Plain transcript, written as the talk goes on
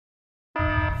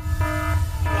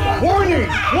Warning!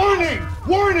 Warning!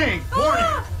 Warning!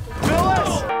 Warning!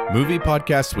 Movie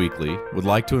Podcast Weekly would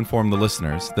like to inform the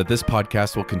listeners that this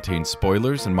podcast will contain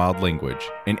spoilers and mild language.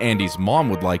 And Andy's mom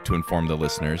would like to inform the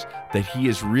listeners that he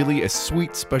is really a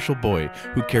sweet, special boy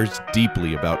who cares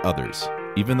deeply about others,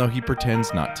 even though he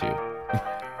pretends not to.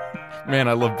 Man,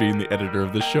 I love being the editor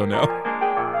of this show now.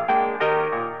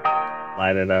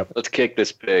 Light it up. Let's kick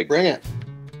this pig. Bring it.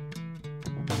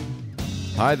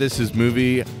 Hi, this is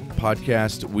Movie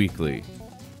Podcast Weekly,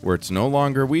 where it's no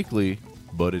longer weekly,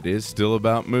 but it is still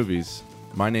about movies.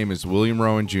 My name is William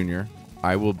Rowan Jr.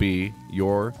 I will be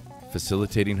your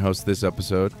facilitating host this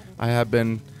episode. I have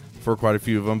been for quite a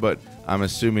few of them, but I'm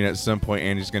assuming at some point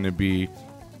Andy's going to be,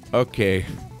 okay,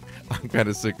 I'm kind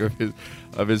of sick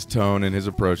of his tone and his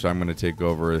approach. I'm going to take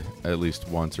over at least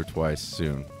once or twice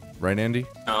soon. Right, Andy?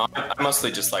 No, I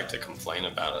mostly just like to complain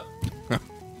about it.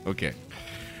 Okay.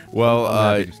 Well,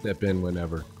 I'm happy to step in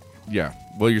whenever. Yeah.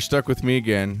 Well, you're stuck with me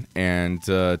again, and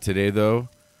today, though,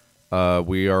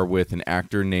 we are with an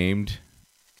actor named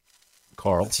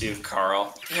Carl. It's you,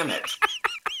 Carl. Damn it.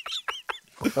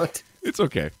 What? It's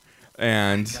okay.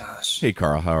 And Gosh. hey,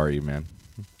 Carl, how are you, man?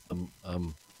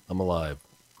 I'm alive.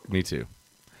 Me too.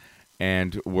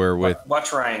 And we're with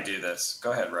Watch Ryan do this.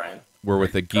 Go ahead, Ryan. we're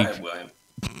with a Go geek ahead, William.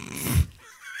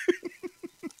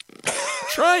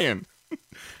 trying,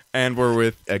 and we're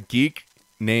with a geek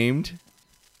named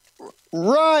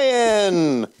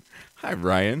Ryan! Hi,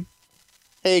 Ryan,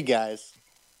 Hey, guys.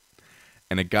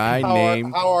 and a guy How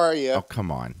named are you? Oh,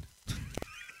 come on.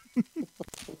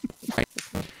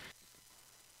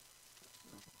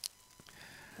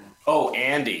 Oh,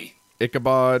 Andy.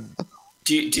 Ichabod.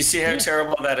 Do you see how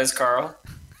terrible that is, Carl?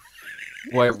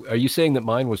 Why are you saying that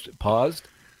mine was paused?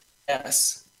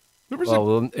 Yes. There was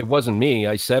Well, it wasn't me.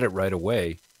 I said it right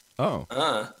away. Oh,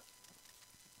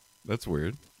 that's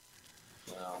weird.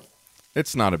 Well,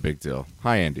 It's not a big deal.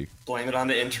 Hi, Andy. blame it on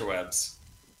the interwebs.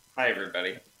 Hi,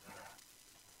 everybody.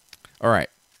 All right.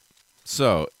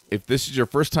 So, if this is your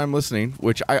first time listening,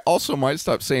 which I also might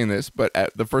stop saying this, but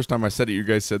at the first time I said it, you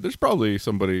guys said there's probably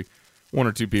one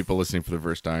or two people listening for the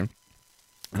first time.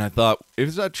 And I thought, if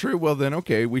is that true, well then,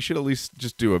 okay, we should at least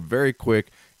just do a very quick,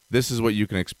 this is what you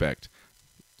can expect.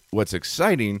 What's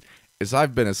exciting is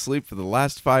I've been asleep for the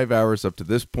last 5 hours up to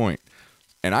this point,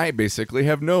 and I basically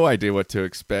have no idea what to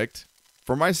expect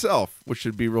for myself, which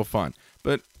should be real fun.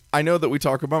 But I know that we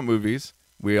talk about movies.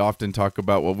 We often talk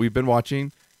about what we've been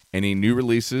watching, any new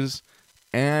releases,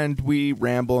 and we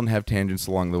ramble and have tangents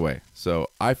along the way. So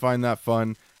I find that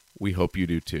fun. We hope you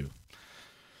do too.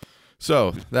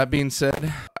 So that being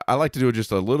said, I like to do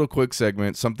just a little quick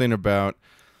segment, something about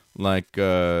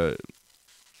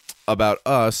about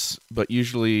us, but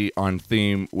usually on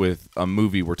theme with a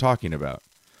movie we're talking about.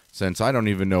 Since I don't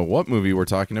even know what movie we're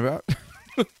talking about,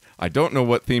 I don't know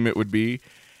what theme it would be,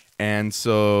 and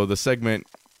so the segment,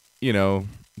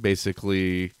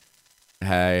 basically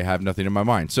I have nothing in my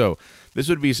mind. So this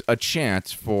would be a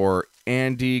chance for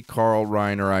Andy, Carl,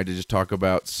 Ryan, or I to just talk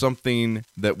about something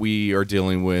that we are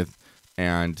dealing with,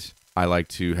 and I like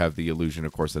to have the illusion,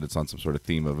 of course, that it's on some sort of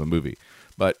theme of a movie.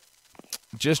 But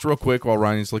just real quick, while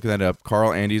Ryan's looking that up,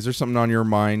 Carl, Andy, is there something on your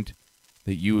mind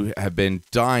that you have been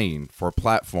dying for a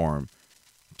platform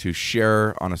to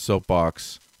share on a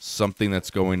soapbox, something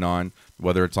that's going on,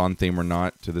 whether it's on theme or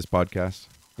not, to this podcast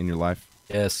in your life?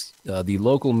 Yes, the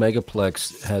local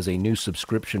Megaplex has a new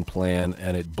subscription plan,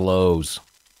 and it blows.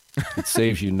 It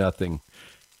saves you nothing.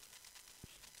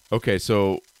 Okay,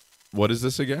 so what is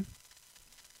this again?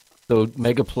 So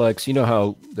Megaplex, you know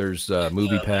how there's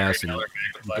Movie Pass, and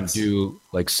you can do,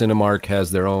 like, Cinemark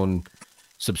has their own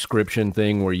subscription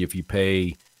thing where if you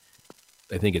pay,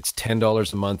 I think it's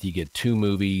 $10 a month, you get 2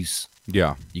 movies.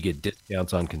 Yeah. You get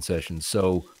discounts on concessions.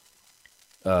 So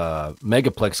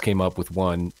Megaplex came up with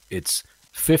one. It's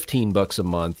 $15 a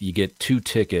month. You get 2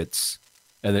 tickets,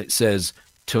 and it says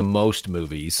to most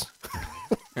movies.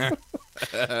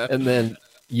 And then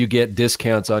you get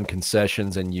discounts on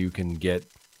concessions, and you can get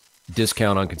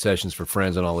discount on concessions for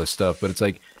friends and all this stuff. But it's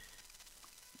like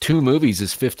 2 movies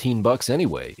is $15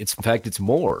 anyway. In fact, it's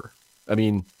more. I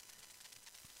mean,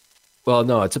 well,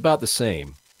 no, it's about the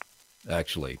same,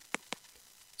 actually.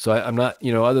 So I'm not,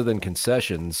 other than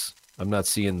concessions, I'm not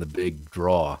seeing the big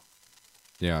draw.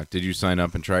 Yeah. Did you sign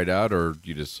up and try it out, or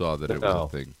you just saw that it was a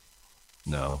thing?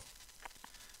 No.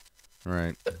 All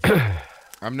right.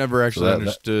 I've never actually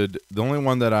understood. The only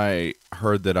one that I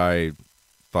heard that I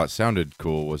thought sounded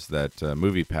cool was that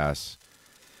Movie Pass,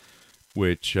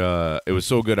 which it was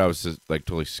so good I was just like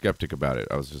totally skeptic about it.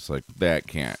 I was just like, that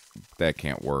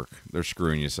can't work. They're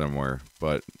screwing you somewhere.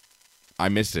 But I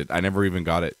missed it. I never even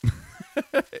got it.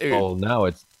 Oh, now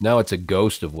it's a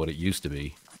ghost of what it used to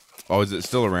be. Oh, is it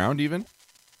still around even?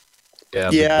 Yeah,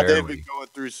 but Yeah, they've barely. been going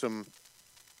through some.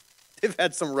 They've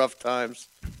had some rough times.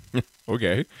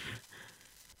 Okay.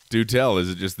 Do tell. Is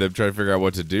it just them trying to figure out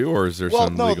what to do, or is there Well,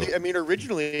 some no, legal? I mean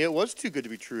originally it was too good to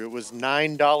be true. It was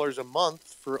 $9 a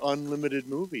month for unlimited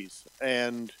movies,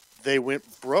 and they went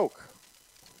broke.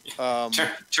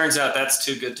 Turns out that's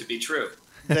too good to be true.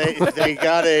 They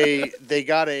got a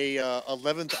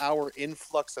 11th hour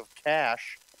influx of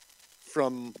cash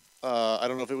from I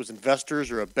don't know if it was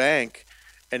investors or a bank,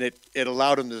 and it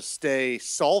allowed them to stay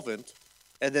solvent.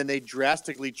 And then they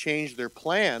drastically changed their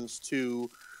plans to,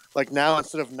 like, now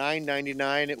instead of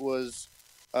 $9.99, it was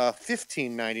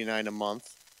 $15.99 a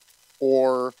month,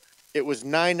 or it was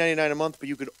 $9.99 a month, but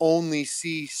you could only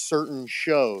see certain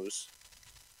shows.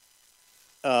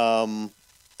 And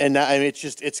now, I mean,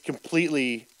 it's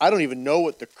completely. I don't even know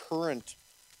what the current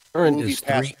movie is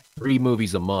pass three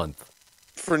movies a month.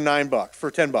 for $9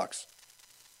 for $10.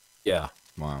 Yeah.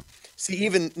 Wow. See,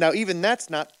 even that's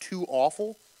not too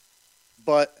awful,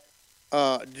 but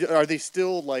are they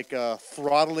still like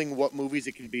throttling what movies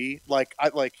it can be? Like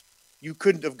you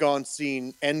couldn't have gone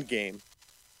seen Endgame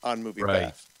on Movie Right.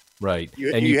 Pass. Right.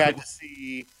 You had to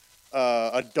see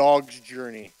A Dog's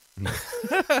Journey.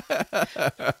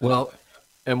 Well,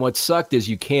 and what sucked is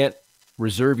you can't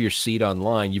reserve your seat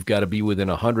online. You've got to be within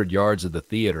 100 yards of the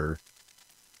theater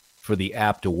for the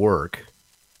app to work.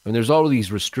 And there's all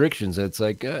these restrictions. It's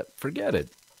like, forget it.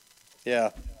 Yeah.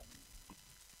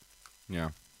 Yeah.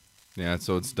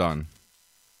 So it's done.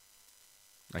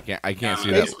 I can't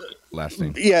see that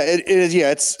lasting. Yeah, it is.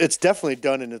 Yeah, it's definitely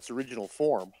done in its original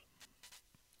form.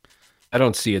 I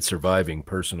don't see it surviving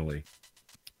personally.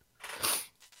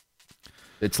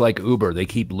 It's like Uber. They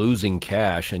keep losing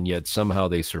cash, and yet somehow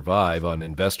they survive on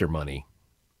investor money.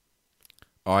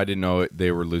 Oh, I didn't know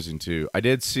they were losing too. I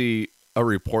did see a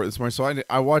report this morning. So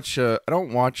I watch. I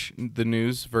don't watch the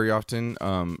news very often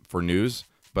for news,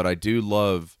 but I do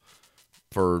love,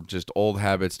 for just old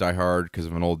habits, die hard because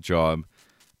of an old job,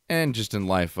 and just in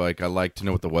life, like I like to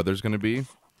know what the weather's going to be.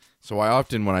 So I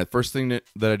often, first thing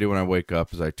that I do when I wake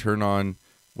up is I turn on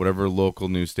whatever local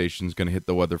news station is going to hit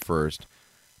the weather first.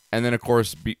 And then, of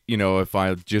course, if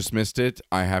I just missed it,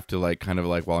 I have to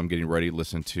while I'm getting ready,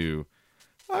 listen to,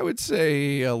 I would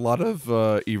say, a lot of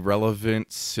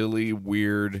irrelevant, silly,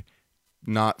 weird,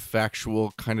 not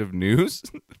factual kind of news.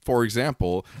 For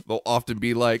example, they'll often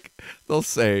be they'll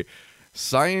say,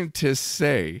 scientists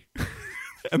say,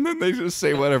 and then they just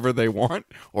say whatever they want,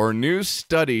 or a new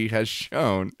study has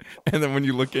shown, and then when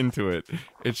you look into it,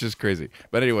 it's just crazy.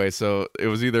 But anyway, so it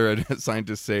was either a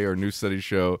scientists say or new study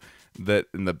show that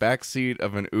in the back seat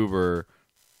of an Uber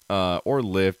or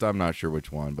Lyft, I'm not sure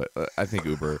which one, but I think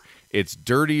Uber, it's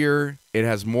dirtier. It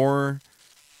has more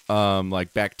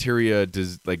bacteria,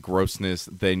 grossness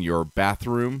than your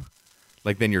bathroom,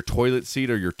 than your toilet seat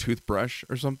or your toothbrush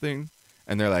or something.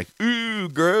 And they're like, ooh,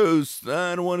 gross.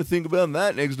 I don't want to think about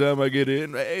that next time I get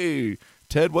in. Hey,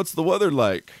 Ted, what's the weather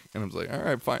like? And I was like, all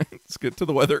right, fine. Let's get to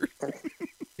the weather.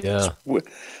 Yeah.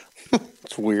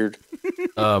 It's weird.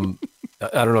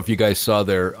 I don't know if you guys saw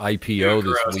their IPO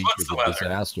this Gross. week. What's It the was a weather?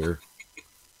 disaster.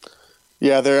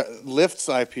 Yeah, their Lyft's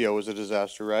IPO was a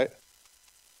disaster, right?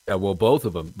 Yeah, well, both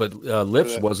of them. But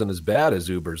Lyft's wasn't as bad as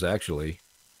Uber's, actually.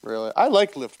 Really, I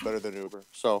like Lyft better than Uber.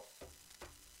 So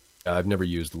I've never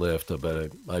used Lyft,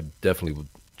 but I definitely would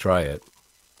try it.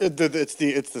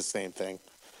 it's the same thing.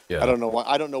 Yeah. I don't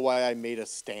know why I made a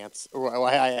stance, or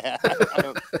why I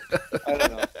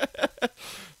don't know.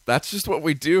 That's just what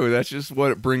we do. That's just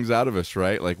what it brings out of us,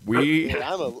 right? Like I'm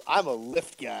a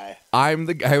Lyft guy. I'm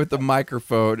the guy with the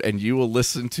microphone, and you will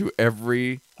listen to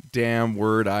every damn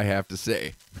word I have to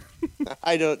say.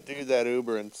 I don't do that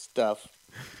Uber and stuff.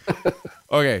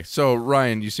 Okay, so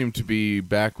Ryan, you seem to be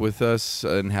back with us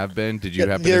and have been. Did you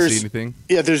happen to see anything?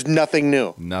 Yeah, there's nothing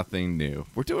new. Nothing new.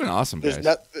 We're doing awesome, There's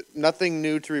guys. nothing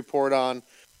new to report on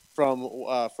from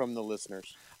the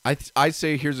listeners. I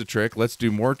say here's a trick. Let's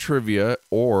do more trivia,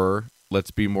 or let's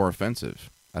be more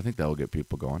offensive. I think that will get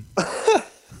people going.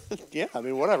 Yeah, I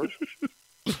mean, whatever.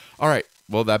 All right.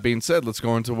 Well, that being said, let's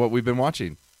go into what we've been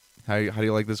watching. How do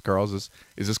you like this, Carl? Is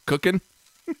this cooking?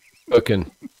 Cooking.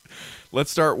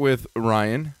 Let's start with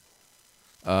Ryan.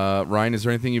 Ryan, is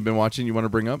there anything you've been watching you want to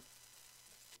bring up?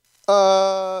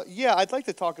 Yeah, I'd like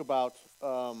to talk about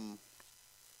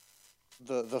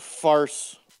the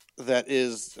farce that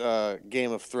is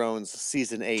Game of Thrones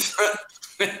season 8.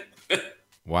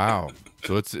 Wow.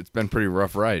 So it's been a pretty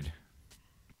rough ride.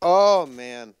 Oh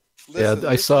man. Listen, Yeah,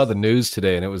 I saw the news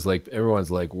today, and it was like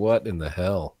everyone's like, "What in the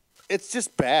hell?" It's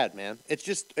just bad, man.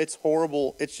 It's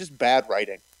horrible. It's just bad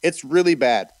writing. It's really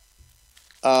bad.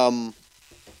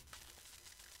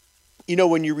 You know,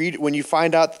 when you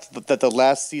find out that the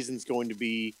last season's going to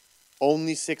be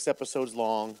only 6 episodes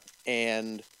long,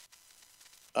 and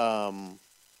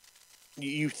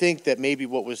you think that maybe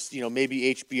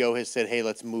maybe HBO has said, "Hey,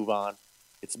 let's move on.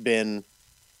 It's been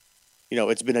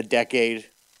a decade.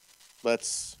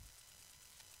 Let's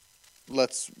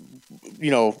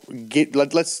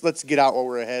get out while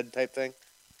we're ahead," type thing.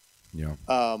 Yeah.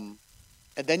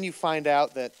 And then you find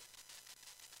out that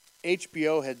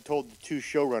HBO had told the 2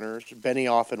 showrunners,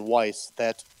 Benioff and Weiss,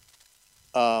 that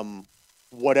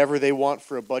whatever they want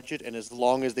for a budget, and as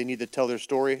long as they need to tell their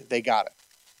story, they got it.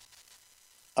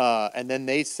 And then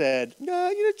they said,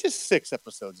 "No, just 6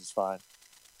 episodes is fine."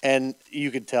 And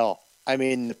you could tell. I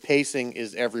mean, the pacing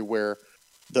is everywhere.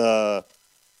 To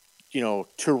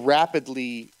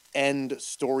rapidly end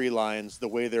storylines the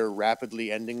way they're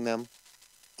rapidly ending them.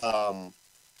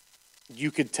 You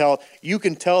can tell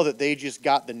that they just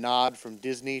got the nod from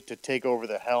Disney to take over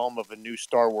the helm of a new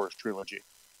Star Wars trilogy,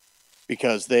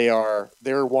 because they're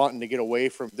wanting to get away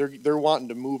from they're wanting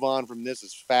to move on from this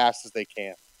as fast as they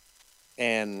can.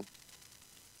 And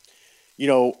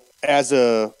as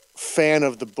a fan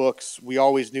of the books, we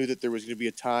always knew that there was going to be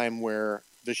a time where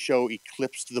the show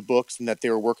eclipsed the books and that they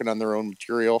were working on their own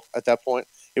material at that point.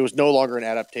 It was no longer an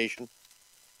adaptation.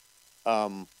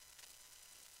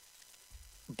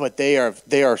 But they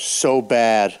are so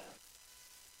bad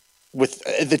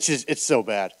it's so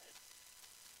bad.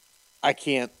 I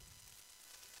think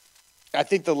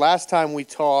the last time we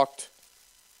talked,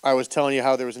 I was telling you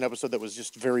how there was an episode that was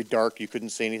just very dark. You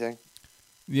couldn't see anything.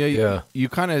 Yeah. You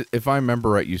kind of, if I remember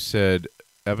right, you said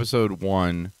episode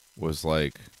 1 was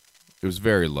like, it was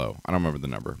very low. I don't remember the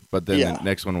number, but then the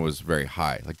next one was very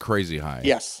high, like crazy high.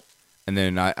 Yes. And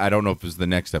then I don't know if it was the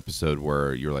next episode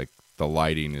where you're like, the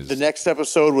lighting is. The next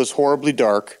episode was horribly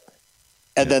dark,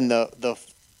 and then it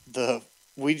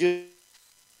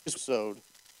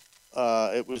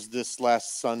was this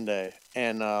last Sunday,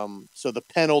 and so the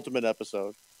penultimate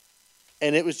episode,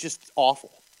 and it was just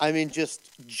awful. I mean, just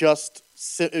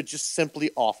simply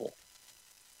awful.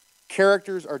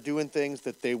 Characters are doing things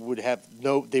that they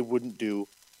wouldn't do,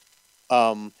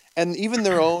 and even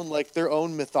their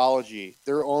own mythology,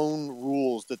 their own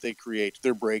rules that they create,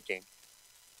 they're breaking.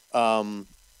 At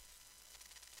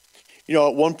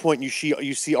one point you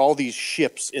see all these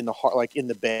ships in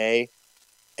the bay,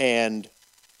 and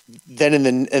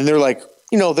then they're like,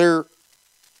 they're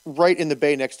right in the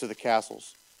bay next to the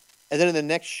castles, and then in the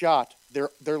next shot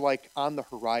they're like on the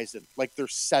horizon, like they're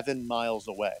 7 miles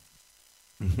away,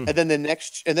 and then the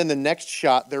next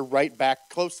shot they're right back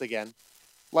close again,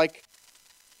 like,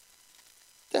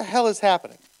 the hell is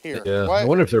happening here? Yeah, I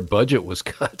wonder if their budget was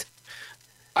cut.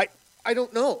 I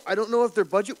don't know. I don't know if their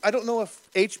budget. I don't know if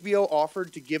HBO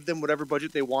offered to give them whatever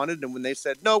budget they wanted, and when they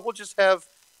said no, we just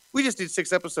need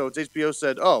 6 episodes. HBO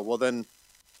said, "Oh, well then,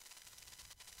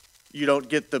 you don't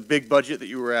get the big budget that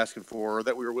you were asking for, or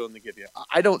that we were willing to give you."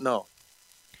 I don't know.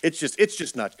 It's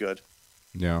just not good.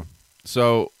 Yeah.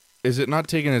 So, is it not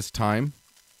taking its time?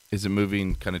 Is it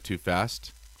moving kind of too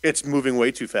fast? It's moving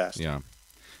way too fast. Yeah.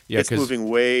 It's moving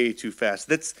way too fast.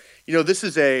 This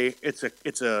is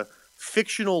it's a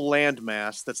fictional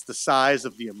landmass that's the size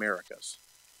of the Americas.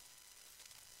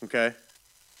 Okay?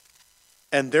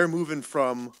 And they're moving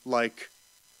from like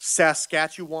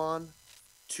Saskatchewan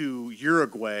to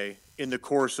Uruguay in the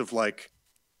course of like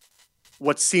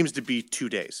what seems to be 2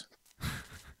 days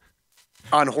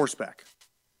on horseback.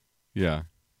 Yeah.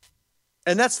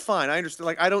 And that's fine. I understand.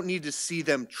 Like, I don't need to see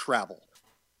them travel.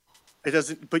 It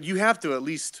doesn't, but you have to at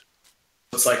least.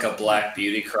 It's like a Black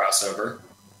Beauty crossover.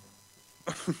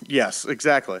 Yes,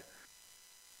 exactly.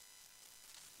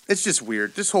 It's just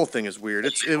weird. This whole thing is weird.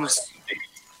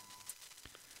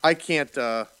 I can't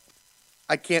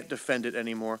defend it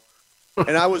anymore.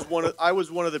 And I was one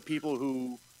of the people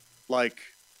who, like,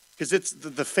 because it's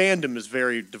the fandom is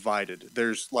very divided.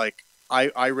 There's like,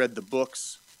 I read the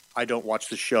books. I don't watch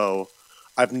the show.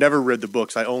 I've never read the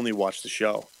books. I only watch the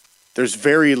show. There's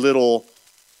very little.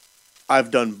 I've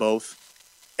done both.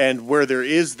 And where there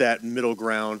is that middle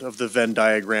ground of the Venn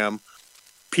diagram,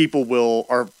 people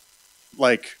are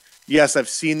like, yes, I've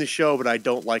seen the show, but I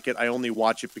don't like it. I only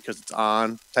watch it because it's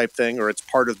on, type thing, or it's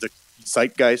part of the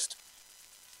zeitgeist.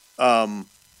 And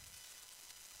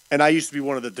I used to be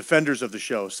one of the defenders of the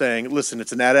show, saying, listen,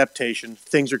 it's an adaptation.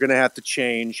 Things are going to have to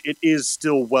change. It is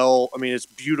still it's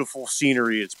beautiful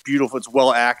scenery. It's beautiful. It's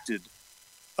well acted.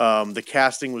 The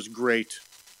casting was great.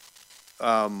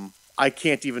 I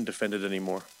can't even defend it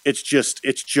anymore. It's just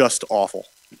awful.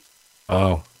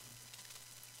 Oh.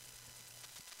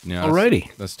 Yeah.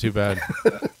 Alrighty. That's too bad.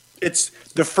 It's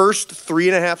the first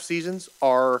 3.5 seasons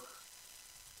are.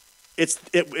 It's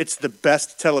the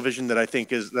best television that I think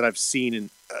that I've seen, and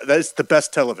that's the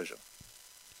best television.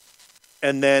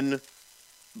 And then,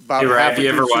 about have you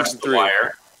ever watched The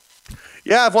Wire?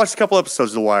 Yeah, I've watched a couple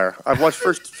episodes of The Wire. I've watched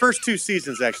first 2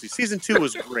 seasons actually. Season 2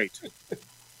 was great.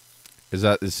 Is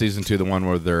season 2 the one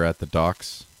where they're at the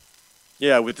docks?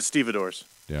 Yeah, with the stevedores.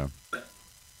 Yeah.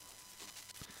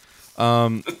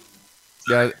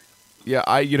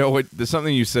 Yeah. You know what? There's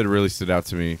something you said really stood out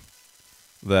to me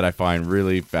that I find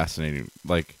really fascinating.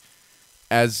 Like,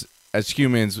 as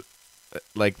humans,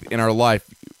 like in our life,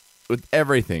 with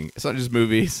everything, it's not just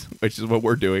movies, which is what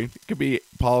we're doing. It could be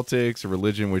politics or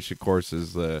religion, which of course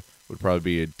is would probably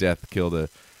be a death kill to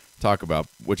talk about,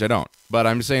 which I don't. But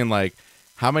I'm saying, like,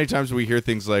 how many times do we hear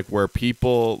things like where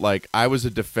people, like, I was a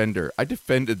defender. I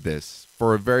defended this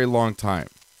for a very long time.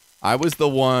 I was the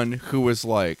one who was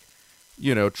like,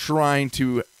 trying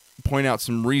to point out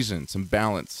some reason, some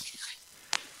balance.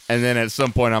 And then at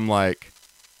some point I'm like,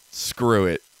 screw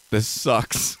it. This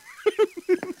sucks.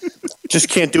 Just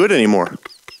can't do it anymore.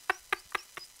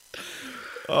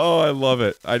 Oh, I love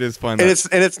it. I just find that.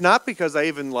 And it's not because I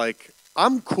even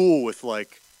I'm cool with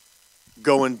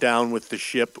going down with the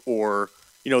ship or,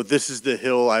 this is the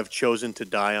hill I've chosen to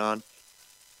die on.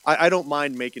 I don't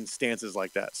mind making stances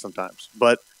like that sometimes.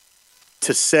 But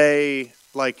to say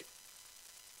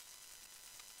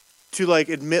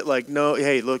admit no,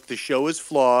 hey, look, the show is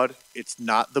flawed. It's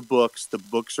not the books. The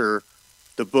books are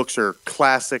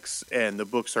classics, and the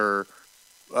books are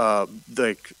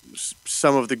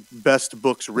some of the best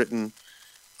books written.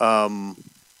 And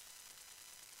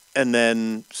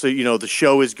then the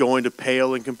show is going to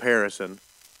pale in comparison.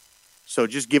 So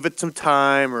just give it some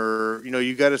time, or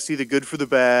you got to see the good for the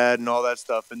bad and all that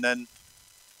stuff, and then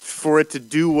for it to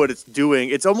do what it's doing,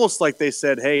 it's almost like they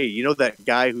said, hey, that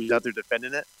guy who's out there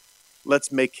defending it,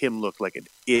 let's make him look like an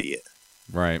idiot.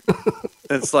 Right.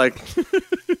 It's like,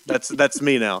 that's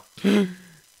me now.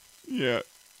 Yeah.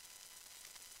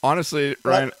 Honestly,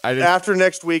 Ryan, after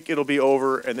next week, it'll be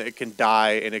over, and it can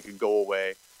die, and it can go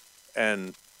away,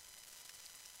 and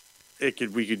it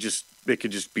could be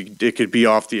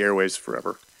off the airwaves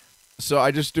forever. So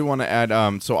I just do want to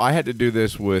add. So I had to do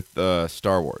this with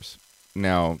Star Wars.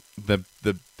 Now, the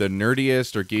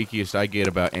nerdiest or geekiest I get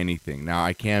about anything. Now,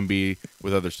 I can be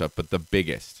with other stuff, but the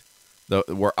biggest,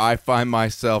 where I find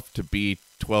myself to be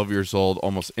 12 years old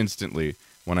almost instantly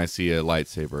when I see a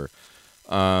lightsaber,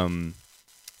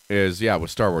 is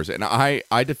with Star Wars. And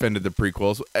I defended the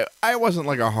prequels. I wasn't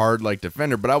like a hard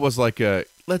defender, but I was like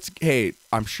hey,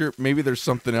 I'm sure maybe there's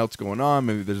something else going on.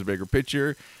 Maybe there's a bigger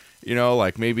picture,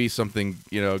 maybe something,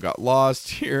 got lost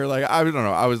here. I don't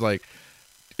know. I was like,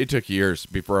 it took years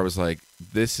before I was like,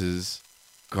 this is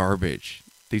garbage.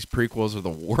 These prequels are the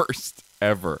worst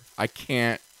ever. I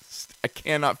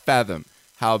cannot fathom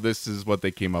how this is what they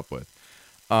came up with.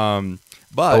 But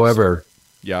however,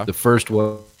 yeah, the first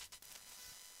one,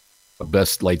 the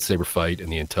best lightsaber fight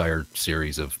in the entire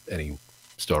series of any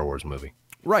Star Wars movie.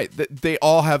 Right. They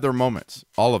all have their moments.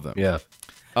 All of them. Yeah.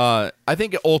 I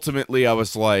think ultimately I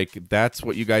was like, that's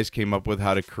what you guys came up with,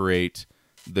 how to create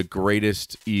the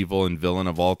greatest evil and villain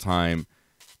of all time,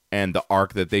 and the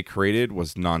arc that they created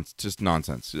was just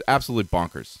nonsense, absolutely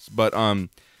bonkers. But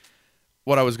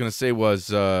what I was gonna say was,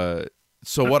 so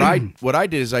what I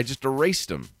did is I just erased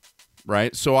them,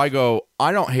 right? So I go,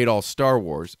 I don't hate all Star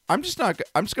Wars. I'm just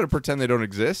gonna pretend they don't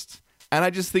exist. And I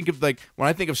just think of when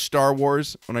I think of Star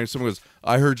Wars, someone goes,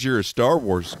 I heard you're a Star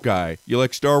Wars guy. You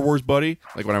like Star Wars, buddy?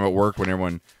 Like when I'm at work, when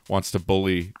everyone wants to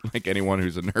bully anyone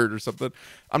who's a nerd or something.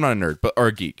 I'm not a nerd, or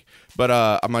a geek. But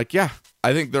I'm like, yeah,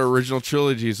 I think the original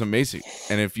trilogy is amazing.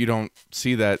 And if you don't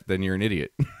see that, then you're an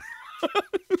idiot.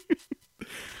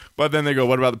 But then they go,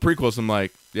 what about the prequels? I'm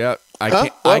like, yeah, I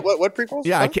can't. What prequels?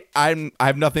 Yeah, I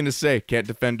have nothing to say. Can't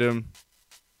defend them.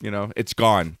 It's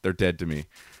gone. They're dead to me.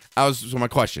 So my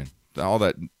question, all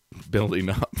that building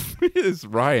up is,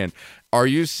 Ryan, are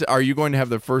you going to have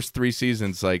the first 3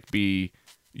 seasons be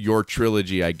your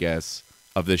trilogy, I guess,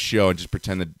 of this show, and just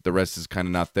pretend that the rest is kind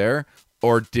of not there?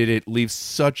 Or did it leave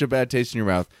such a bad taste in your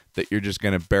mouth that you're just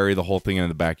going to bury the whole thing in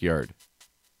the backyard?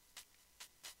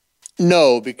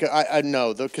 No, because I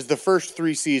know, because the first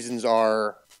 3 seasons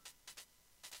are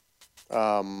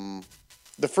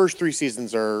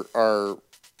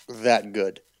that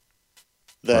good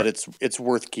that right. it's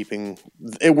worth keeping.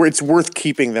 It's worth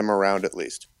keeping them around at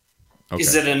least. Okay.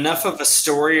 Is it enough of a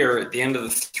story, or at the end of the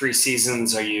 3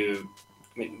 seasons, do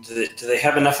they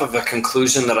have enough of a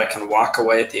conclusion that I can walk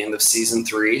away at the end of season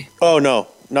 3? Oh no,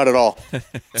 not at all.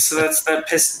 So that's that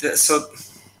piss. So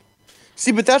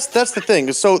see, but that's the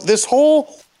thing. So this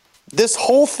whole This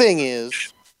whole thing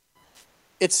is,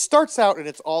 it starts out and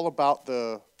it's all about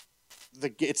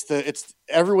it's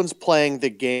everyone's playing the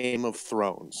Game of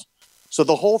Thrones. So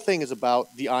the whole thing is about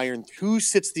who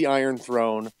sits the Iron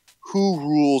Throne, who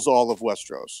rules all of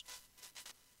Westeros.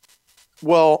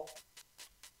 Well,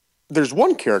 there's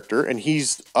one character, and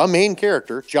he's a main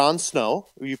character, Jon Snow.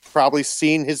 You've probably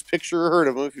seen his picture or heard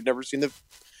of him if you've never seen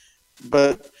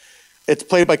but it's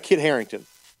played by Kit Harington.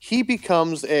 He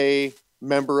becomes a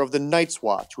member of the Night's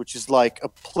Watch, which is like a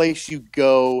place you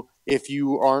go if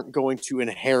you aren't going to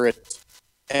inherit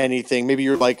anything. Maybe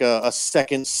you're like a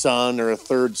second son or a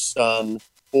third son,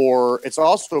 or it's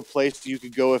also a place you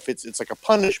could go if it's like a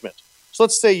punishment. So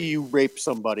let's say you rape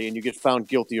somebody and you get found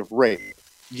guilty of rape.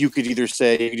 You could either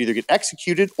get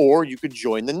executed or you could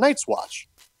join the Night's Watch.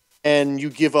 And you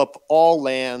give up all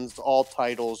lands, all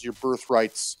titles, your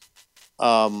birthrights,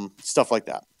 stuff like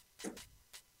that.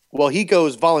 Well, he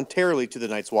goes voluntarily to the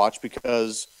Night's Watch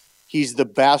because he's the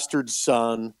bastard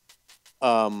son.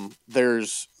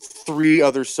 There's 3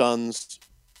 other sons,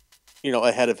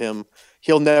 ahead of him.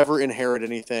 He'll never inherit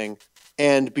anything.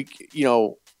 And,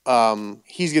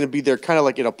 he's going to be there kind of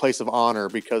like in a place of honor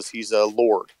because he's a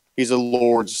lord. He's a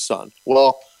lord's son.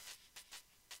 Well,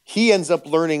 he ends up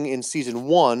learning in season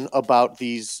 1 about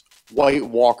these White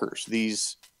Walkers,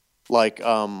 these like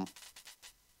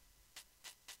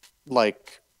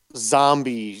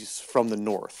zombies from the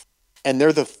north, and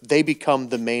they become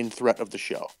the main threat of the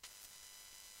show.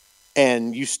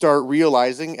 And you start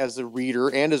realizing as a reader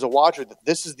and as a watcher that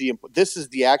this is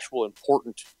the actual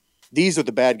important. These are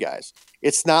the bad guys.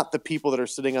 It's not the people that are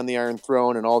sitting on the Iron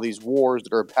Throne and all these wars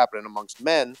that are happening amongst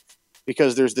men,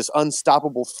 because there's this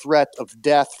unstoppable threat of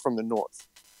death from the north.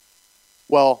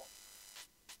 Well,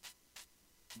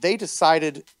 they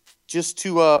decided just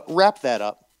to wrap that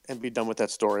up and be done with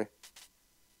that story.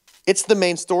 It's the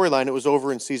main storyline. It was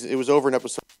over in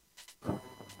episode.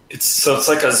 It's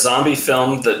like a zombie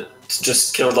film that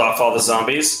just killed off all the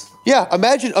zombies. Yeah,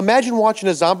 imagine watching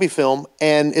a zombie film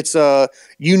and it's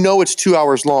it's 2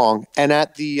 hours long, and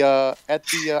at the hour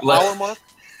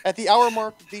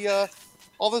mark,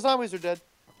 all the zombies are dead.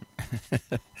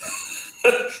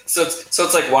 so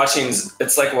it's like watching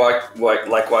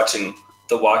watching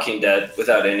The Walking Dead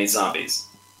without any zombies.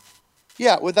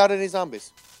 Yeah, without any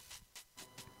zombies.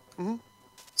 Mm-hmm.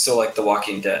 So like The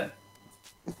Walking Dead.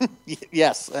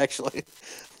 Yes, actually.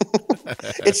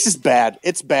 It's just bad.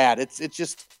 It's bad. It's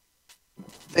just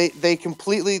they've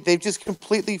just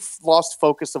completely lost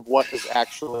focus of what is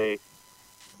actually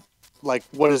like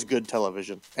what is good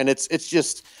television. And it's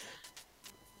just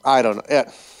I don't know.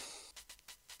 Yeah.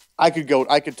 I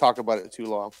could talk about it too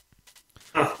long.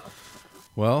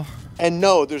 Well, and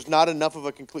no, there's not enough of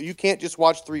a conclusion. You can't just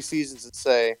watch 3 seasons and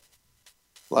say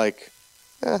like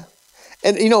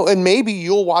and and maybe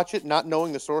you'll watch it not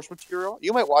knowing the source material.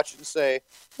 You might watch it and say,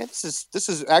 hey, this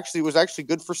is actually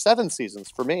good for 7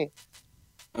 seasons for me.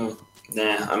 Nah,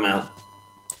 I'm out.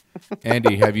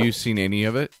 Andy, have you seen any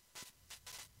of it?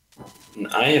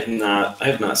 I have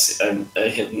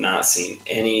not seen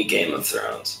any Game of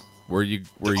Thrones. The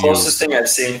closest thing I've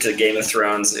seen to Game of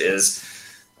Thrones is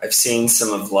I've seen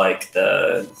some of like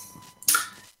the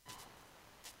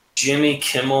Jimmy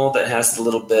Kimmel that has the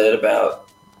little bit about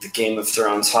the Game of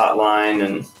Thrones hotline,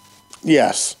 and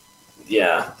yes,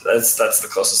 yeah, that's the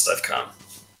closest I've come.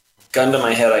 Gun to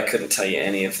my head, I couldn't tell you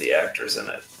any of the actors in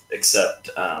it except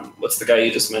what's the guy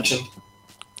you just mentioned?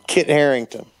 Kit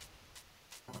Harington.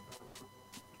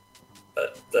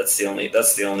 But that's the only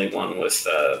one with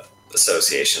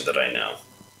association that I know.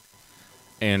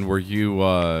 And were you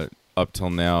up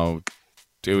till now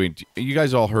doing? You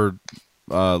guys all heard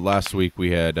last week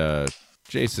we had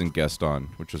Jason guest on,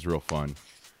 which was real fun.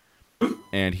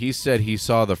 And he said he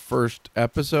saw the first 2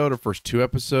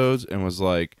 episodes and was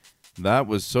like, that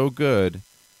was so good.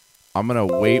 I'm going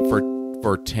to wait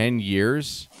for 10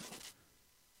 years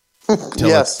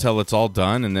till it's all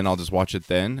done, and then I'll just watch it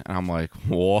then. And I'm like,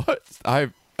 what?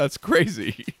 That's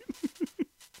crazy.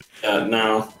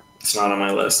 No, it's not on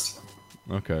my list.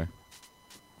 Okay.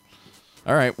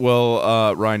 All right.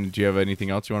 Well, Ryan, do you have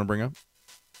anything else you want to bring up?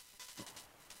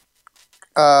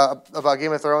 About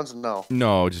Game of Thrones? No.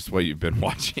 No, just what you've been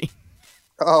watching.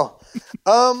 Oh.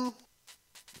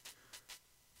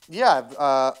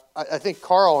 Yeah, I think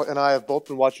Carl and I have both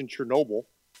been watching Chernobyl.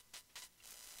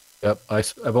 Yep, I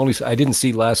didn't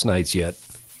see last night's yet.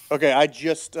 Okay, I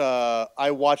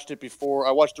watched it before.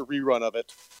 I watched a rerun of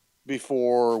it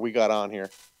before we got on here.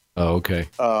 Oh, okay.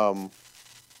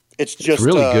 It's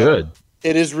really good.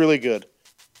 It is really good.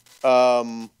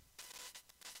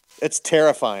 It's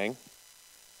terrifying.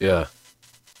 Yeah.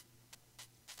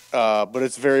 But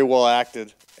it's very well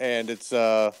acted, and it's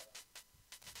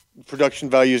production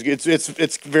values.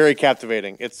 It's very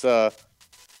captivating. It's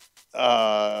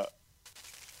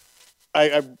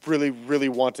I'm really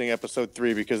wanting episode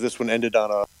 3 because this one ended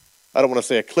on I don't want to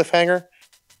say a cliffhanger,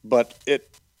 but it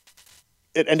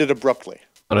ended abruptly.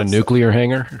 On a nuclear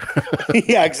hanger?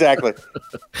 Yeah, exactly.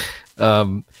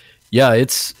 Yeah,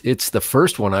 it's the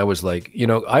first one. I was like,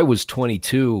 I was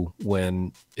 22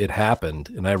 when it happened,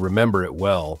 and I remember it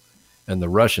well. And the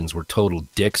Russians were total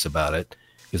dicks about it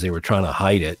because they were trying to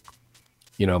hide it.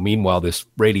 Meanwhile, this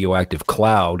radioactive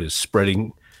cloud is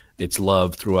spreading its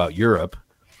love throughout Europe.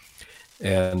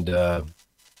 And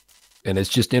it's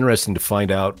just interesting to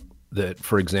find out that,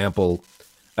 for example,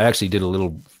 I actually did a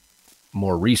little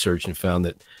more research and found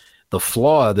that the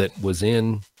flaw that was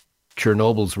in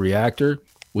Chernobyl's reactor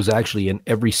was actually in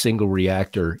every single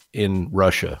reactor in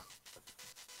Russia.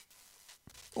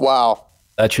 Wow.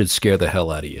 That should scare the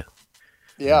hell out of you.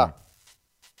 Yeah.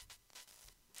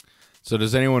 So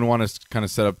does anyone want to kind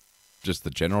of set up just the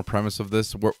general premise of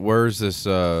this? Where is this?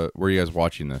 Where are you guys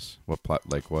watching this? What plot?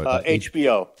 Like what?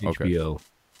 HBO. HBO.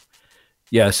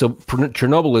 Yeah. So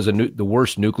Chernobyl is the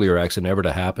worst nuclear accident ever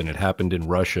to happen. It happened in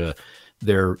Russia.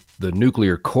 The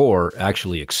nuclear core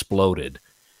actually exploded.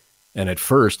 And at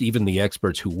first, even the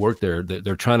experts who work there,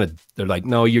 they're like,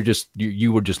 no,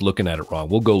 you were just looking at it wrong.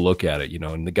 We'll go look at it,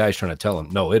 and the guy's trying to tell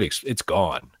them, no, it's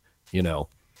gone,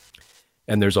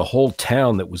 And there's a whole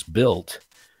town that was built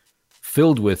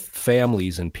filled with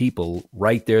families and people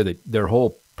right there that their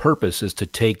whole purpose is to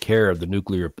take care of the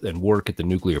nuclear and work at the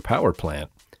nuclear power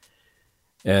plant.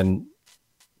 And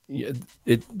the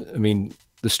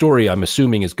story, I'm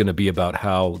assuming, is going to be about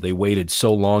how they waited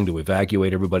so long to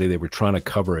evacuate everybody. They were trying to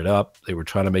cover it up. They were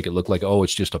trying to make it look like, oh,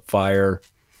 it's just a fire.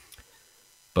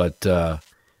 But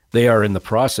they are in the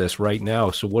process right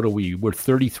now. So what are we? We're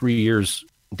 33 years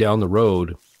down the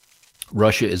road.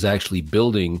 Russia is actually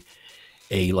building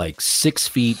a 6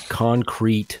 feet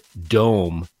concrete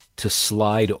dome to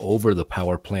slide over the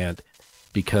power plant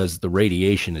because the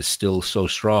radiation is still so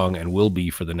strong and will be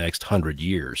for the next 100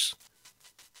 years.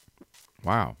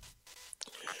 Wow.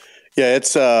 Yeah,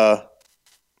 it's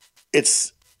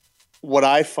what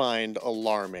I find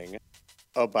alarming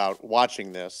about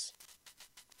watching this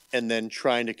and then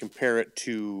trying to compare it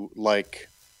to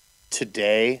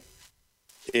today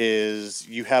is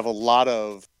you have a lot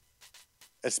of,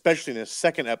 especially in the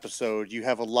second episode, you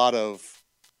have a lot of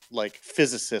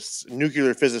physicists,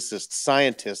 nuclear physicists,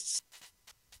 scientists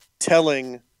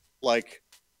telling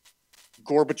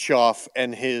Gorbachev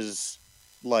and his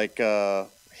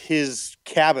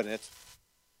cabinet,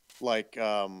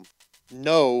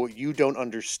 no, you don't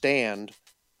understand.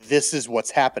 This is what's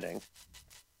happening.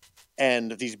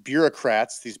 And these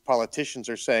bureaucrats, these politicians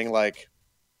are saying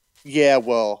yeah,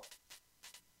 well,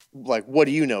 what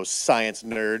do you know, science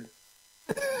nerd?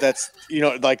 That's,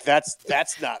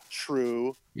 that's not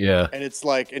true. Yeah. And it's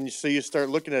and so you start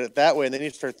looking at it that way, and then you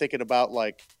start thinking about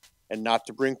and not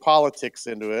to bring politics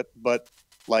into it, but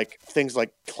things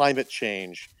like climate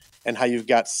change and how you've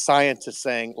got scientists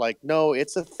saying no,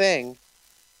 it's a thing.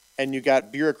 And you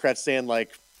got bureaucrats saying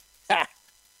ha,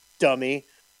 dummy.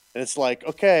 And it's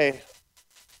okay,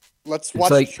 let's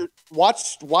watch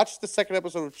the second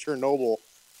episode of Chernobyl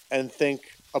and think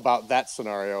about that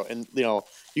scenario. And you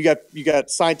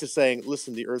got scientists saying,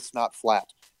 listen, the Earth's not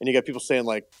flat, and you got people saying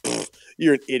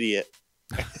you're an idiot.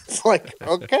 It's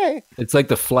okay, it's like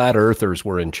the flat earthers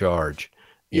were in charge.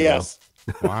 Yes.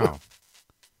 Wow.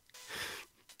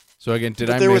 So again,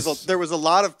 there was a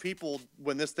lot of people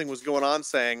when this thing was going on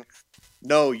saying,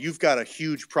 no, you've got a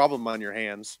huge problem on your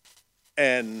hands.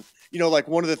 And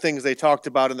one of the things they talked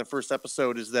about in the first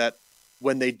episode is that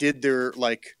when they did their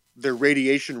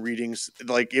radiation readings,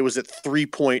 it was at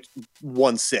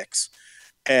 3.16,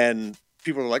 and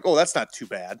people were like, oh, that's not too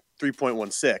bad,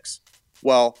 3.16.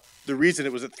 Well, the reason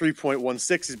it was at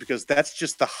 3.16 is because that's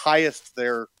just the highest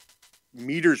their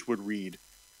meters would read.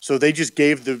 So they just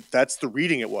gave that's the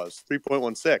reading it was,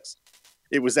 3.16.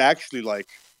 It was actually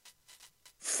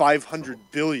 500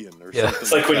 billion or something.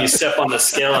 It's like when you step on the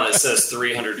scale and it says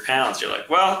 300 pounds. You're like,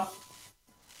 well,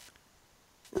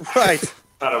 right.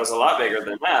 Thought it was a lot bigger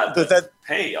than that. But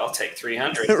hey, I'll take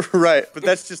 300. Right. But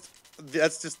that's just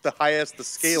the highest the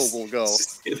scale will go.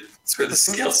 It's where the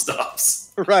scale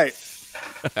stops. Right.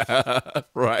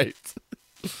 Right.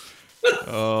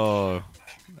 Oh,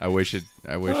 I wish.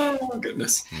 Oh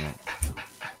goodness. Yeah.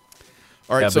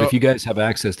 All right. Yeah, So but if you guys have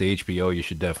access to HBO, you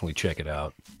should definitely check it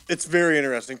out. It's very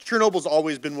interesting. Chernobyl's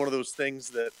always been one of those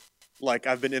things that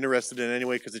I've been interested in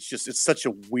anyway, because it's such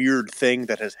a weird thing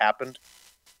that has happened.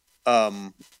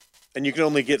 And you can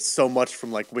only get so much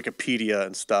from Wikipedia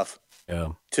and stuff.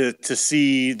 Yeah. to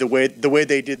see the way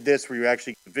they did this, where you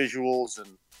actually get visuals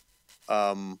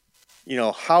and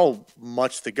how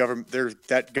much the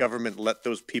government let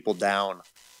those people down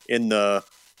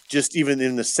even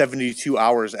in the 72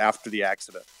 hours after the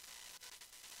accident.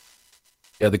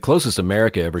 Yeah, the closest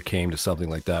America ever came to something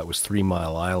like that was 3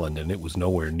 Mile Island, and it was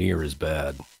nowhere near as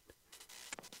bad.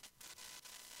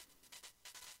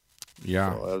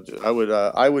 Yeah. So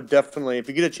I would definitely, if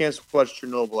you get a chance to watch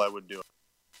Chernobyl, I would do it.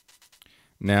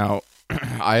 Now,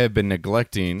 I have been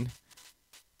neglecting,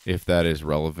 if that is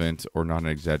relevant or not an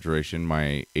exaggeration,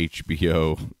 my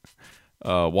HBO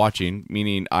watching,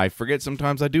 meaning I forget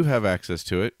sometimes I do have access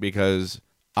to it because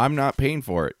I'm not paying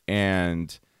for it,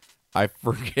 and I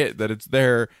forget that it's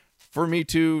there for me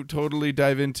to totally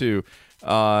dive into.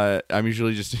 I'm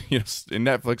usually just in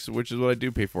Netflix, which is what I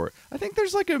do pay for. I think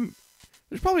there's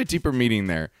probably a deeper meaning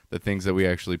there. The things that we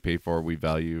actually pay for, we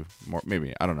value more.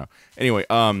 Maybe, I don't know. Anyway,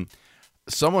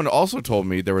 someone also told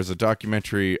me there was a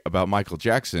documentary about Michael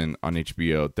Jackson on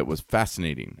HBO that was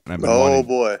fascinating, and I've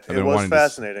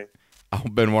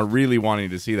been really wanting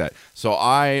to see that. So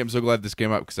I am so glad this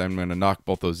came up because I'm going to knock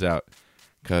both those out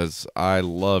because I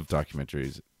love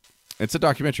documentaries. It's a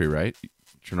documentary, right?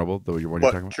 Chernobyl, the one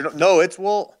you're talking about? No,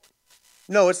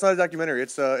 it's not a documentary.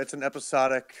 It's an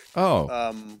episodic.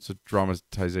 Oh, it's a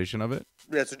dramatization of it.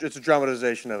 Yeah, it's a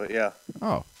dramatization of it. Yeah.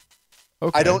 Oh,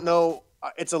 okay. I don't know.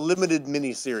 It's a limited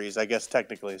mini-series, I guess,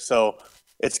 technically. So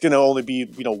it's going to only be,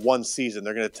 one season.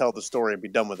 They're going to tell the story and be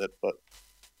done with it. But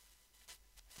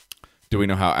do we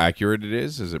know how accurate it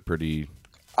is? Is it pretty?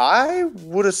 I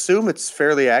would assume it's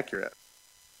fairly accurate.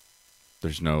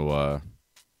 There's no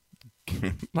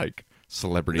like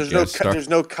celebrity guest star. There's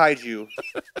no kaiju.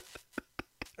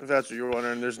 If that's what you're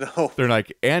wondering, there's no. They're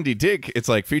like Andy Dick. It's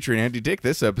like featuring Andy Dick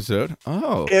this episode.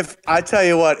 Oh. If I tell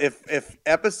you what, if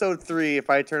episode 3, if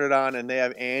I turn it on and they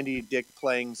have Andy Dick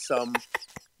playing some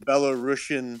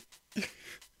Belarusian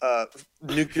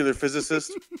nuclear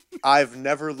physicist, I've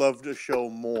never loved a show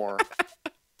more.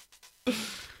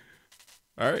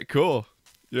 All right, cool.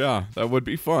 Yeah, that would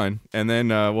be fun. And then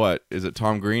what? Is it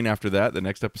Tom Green after that? The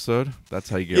next episode? That's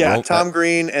how you get rolled? Tom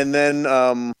Green and then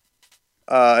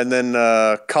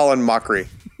Colin Mockery.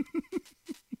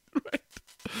 Right.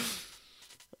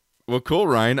 Well, cool,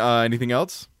 Ryan. Anything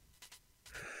else?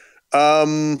 I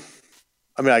mean,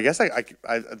 I guess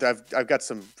I've got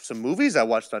some movies I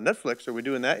watched on Netflix. Are we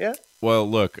doing that yet? Well,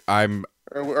 look,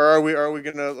 or are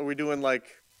we doing like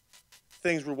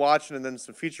things we're watching and then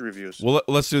some feature reviews? Well,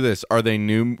 let's do this. Are they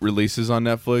new releases on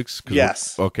Netflix?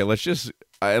 Yes. Okay, let's just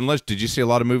did you see a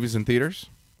lot of movies in theaters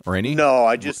or any? No,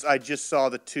 I just saw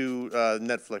the 2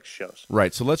 Netflix shows.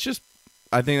 Right. So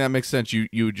I think that makes sense.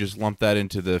 You just lump that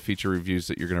into the feature reviews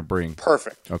that you're going to bring.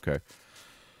 Perfect. Okay.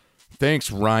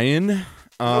 Thanks, Ryan. No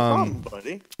problem,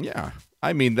 buddy. Yeah.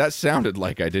 I mean, that sounded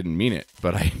like I didn't mean it,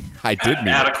 but I did mean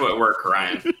adequate work,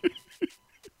 Ryan.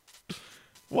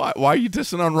 Why are you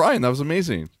dissing on Ryan? That was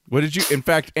amazing. What did you? In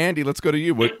fact, Andy, let's go to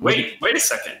you. Wait a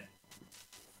second.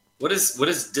 What is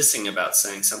dissing about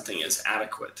saying something is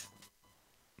adequate?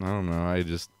 I don't know.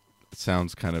 It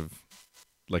sounds kind of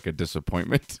like a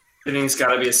disappointment. Everything's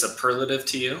got to be a superlative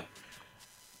to you?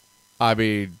 I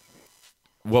mean,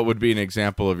 what would be an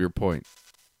example of your point?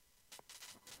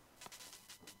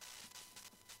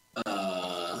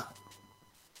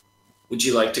 Would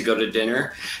you like to go to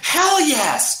dinner? Hell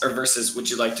yes! Or versus, would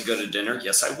you like to go to dinner?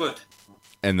 Yes, I would.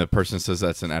 And the person says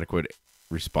that's an adequate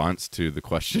response to the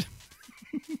question?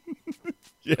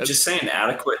 Yes. Just saying,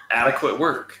 adequate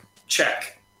work.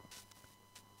 Check.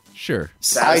 Sure.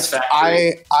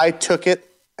 Satisfactory. I took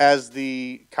it as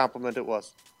the compliment it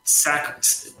was.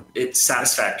 It's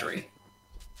satisfactory.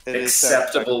 It is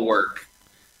acceptable work.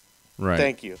 Right.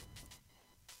 Thank you.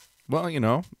 Well,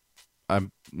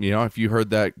 if you heard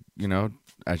that,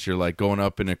 as you're like going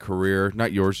up in a career,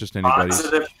 not yours, just anybody's.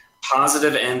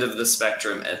 Positive end of the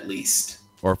spectrum, at least.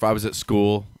 Or if I was at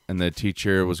school and the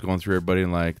teacher was going through everybody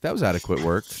and like, that was adequate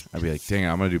work, I'd be like, dang,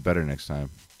 I'm going to do better next time.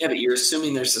 Yeah, but you're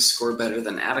assuming there's a score better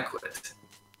than adequate.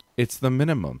 It's the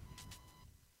minimum.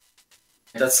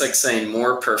 That's like saying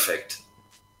more perfect.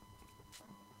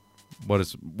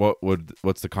 What's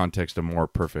the context of more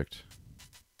perfect?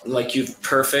 Like you have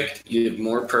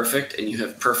more perfect, and you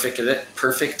have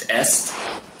perfect-est.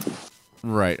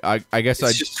 Right. I guess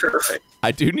it's just perfect.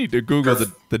 I do need to Google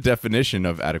the definition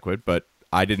of adequate, but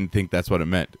I didn't think that's what it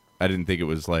meant. I didn't think it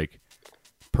was like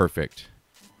perfect.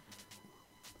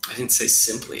 I didn't say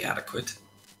simply adequate.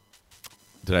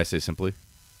 Did I say simply?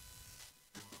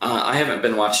 I haven't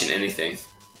been watching anything.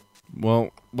 Well,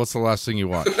 what's the last thing you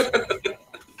watched?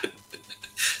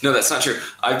 No, that's not true.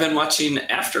 I've been watching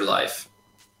Afterlife.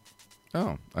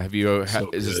 Oh, have you? So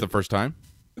Is this good. the first time?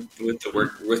 with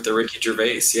the Ricky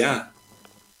Gervais. Yeah,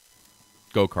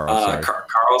 Go, Carl. Sorry.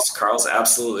 Carl's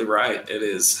absolutely right. It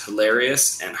is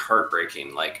hilarious and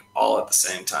heartbreaking, like all at the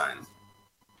same time.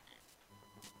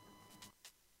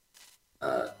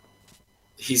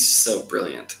 He's so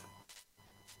brilliant.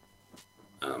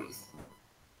 I'm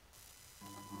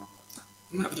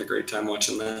having a great time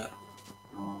watching that.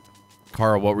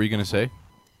 Carl, what were you going to say?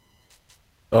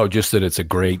 Oh, just that it's a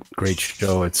great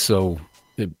show. It's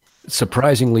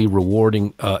surprisingly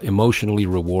rewarding, emotionally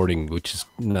rewarding, which is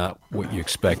not what you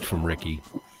expect from Ricky.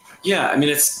 Yeah, I mean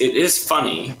it is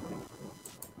funny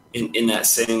in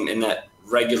that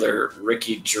regular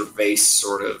Ricky Gervais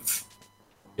sort of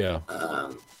Yeah,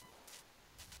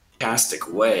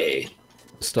 sarcastic way.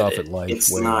 stuff at life.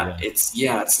 It's way, not.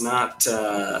 yeah. It's not.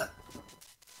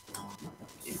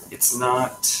 It's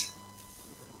not.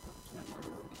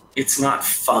 It's not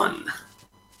fun.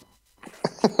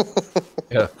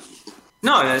 Yeah.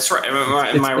 No, that's right.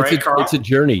 Am I right, Carl? It's a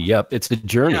journey. Yep, it's a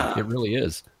journey. Yeah. It really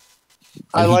is.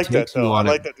 I And he like that takes you though. I on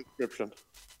like it. that description.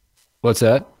 What's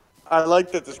that? I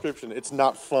like that description. It's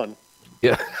not fun.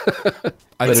 Yeah, but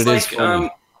It's it is funny.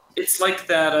 It's like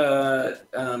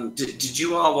that. Did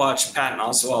you all watch Patton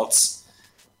Oswalt's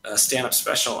stand-up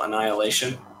special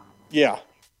Annihilation? Yeah.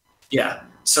 Yeah.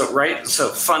 So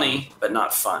funny, but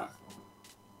not fun.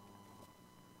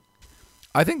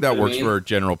 I think that You know works what I mean? for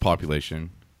general population.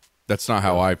 That's not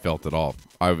how I felt at all.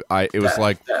 It was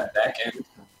like that back end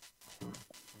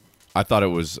I thought it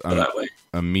was that way.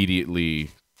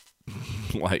 immediately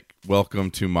like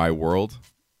welcome to my world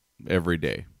every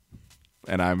day,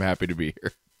 and I'm happy to be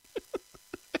here.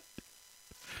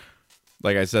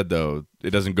 Like I said, though,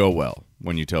 it doesn't go well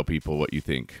when you tell people what you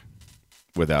think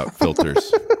without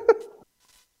filters.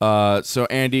 So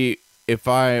Andy,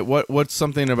 what's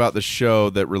something about the show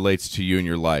that relates to you in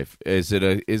your life? Is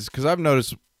because I've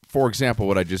noticed, for example,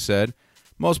 what I just said.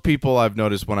 Most people I've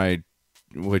noticed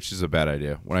which is a bad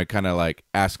idea, when I kind of like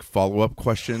ask follow-up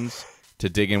questions to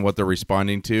dig in what they're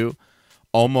responding to,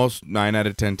 almost 9 out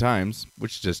of 10 times,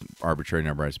 which is just arbitrary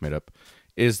number I just made up,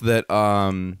 is that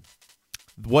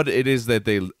what it is that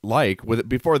they like with it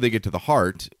before they get to the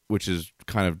heart, which is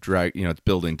kind of it's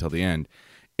building till the end,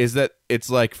 is that it's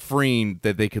like freeing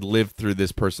that they could live through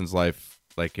this person's life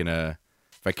like in a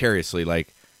vicariously.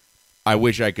 Like, I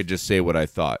wish I could just say what I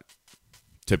thought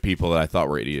to people that I thought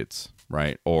were idiots,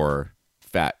 right? Or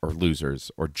fat or losers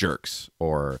or jerks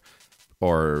or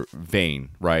vain,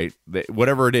 right?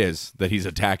 Whatever it is that he's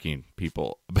attacking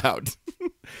people about.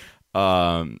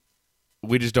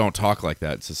 We just don't talk like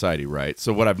that in society, right?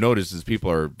 So what I've noticed is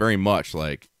people are very much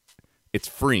like, it's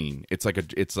freeing. It's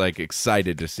like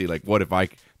excited to see, like, what if that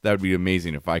would be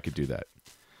amazing if I could do that.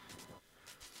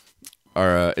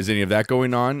 Or is any of that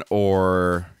going on,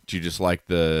 or do you just like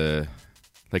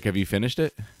have you finished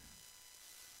it?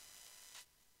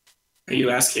 Are you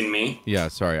asking me? Yeah,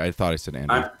 sorry. I thought I said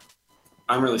Andy.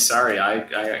 I'm really sorry. I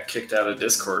got kicked out of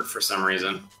Discord for some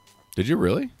reason. Did you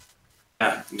really?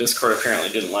 Yeah, Discord apparently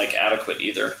didn't like Adequate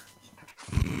either.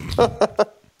 That's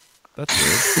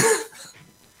weird.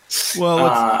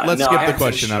 Well, let's no, skip I the haven't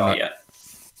question. finished it I'm all not. yet.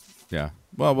 Yeah.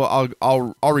 Well,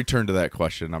 I'll return to that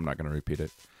question. I'm not going to repeat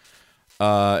it.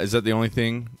 Is that the only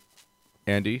thing,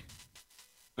 Andy?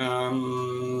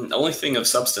 Only thing of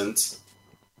substance.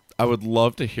 I would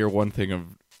love to hear one thing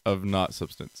of not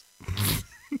substance.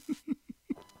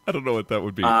 I don't know what that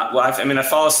would be. I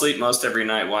fall asleep most every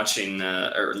night watching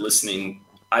or listening,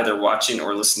 either watching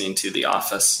or listening to The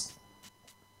Office.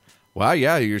 Wow,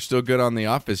 yeah, you're still good on The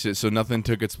Office. So nothing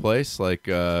took its place. Like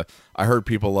I heard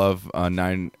people love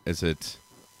Nine. Is it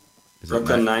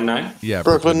Brooklyn Nine-Nine? Yeah,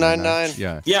 Brooklyn Nine-Nine.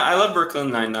 Yeah. Yeah, I love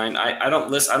Brooklyn Nine-Nine. I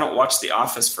don't watch The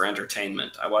Office for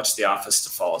entertainment. I watch The Office to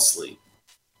fall asleep.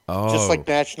 Oh, Just like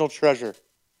National Treasure.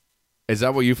 Is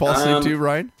that what you fall asleep to,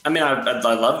 Ryan? I mean, I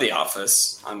love The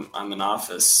Office. I'm an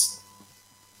Office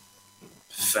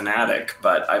fanatic,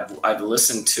 but I've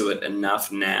listened to it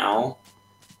enough now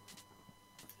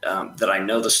that I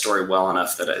know the story well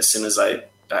enough that as soon as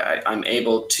I'm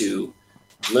able to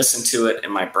listen to it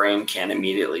and my brain can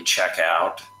immediately check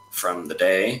out from the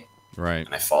day, Right.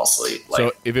 and I fall asleep.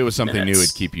 So if it was something new, minutes.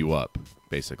 it'd keep you up,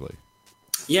 basically.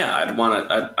 Yeah, I'd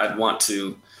want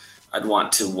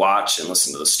to watch and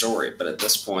listen to the story, but at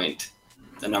this point,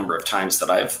 the number of times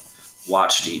that I've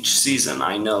watched each season,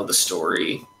 I know the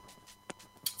story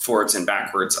forwards and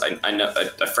backwards. I know,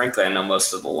 frankly, I know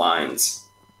most of the lines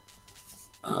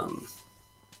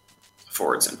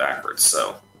forwards and backwards.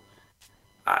 So,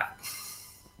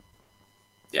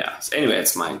 yeah. So anyway,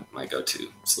 it's my go-to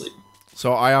sleep.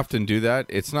 So I often do that.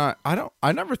 It's not.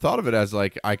 I never thought of it as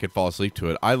like I could fall asleep to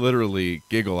it. I literally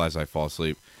giggle as I fall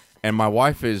asleep, and my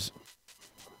wife has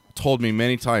told me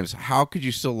many times, "How could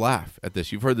you still laugh at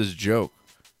this? You've heard this joke,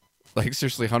 like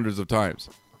seriously, hundreds of times."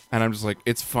 And I'm just like,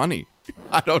 "It's funny."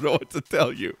 I don't know what to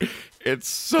tell you. It's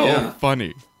so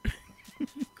funny.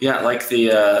 Yeah, like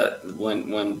the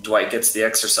when Dwight gets the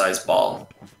exercise ball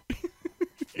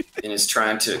and is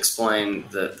trying to explain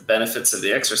the benefits of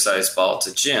the exercise ball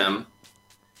to Jim,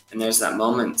 and there's that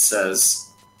moment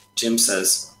Jim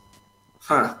says,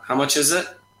 "Huh, how much is it?"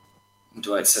 And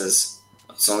Dwight says,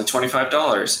 "It's only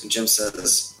 $25." And Jim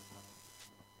says,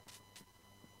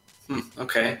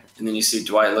 "Okay." And then you see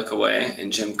Dwight look away,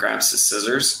 and Jim grabs his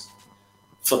scissors,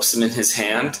 flips them in his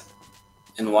hand,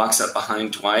 and walks up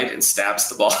behind Dwight and stabs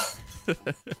the ball.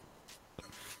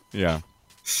 Yeah.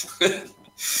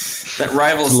 That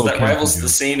rivals the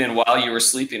scene in While You Were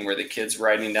Sleeping where the kid's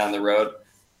riding down the road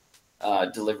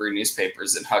delivering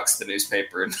newspapers and hucks the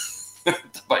newspaper and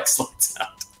the bike slides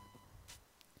out.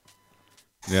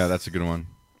 Yeah, that's a good one.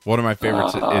 One of my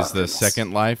favorites is the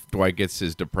Second Life. Dwight gets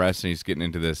depressed and he's getting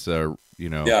into this, the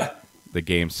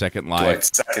game Second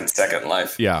Life. Dwight's Second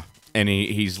Life. Yeah, and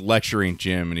he's lecturing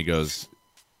Jim and he goes,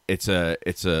 It's a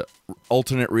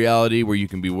alternate reality where you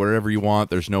can be whatever you want.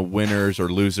 There's no winners or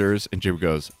losers. And Jim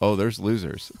goes, "Oh, there's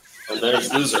losers." Oh,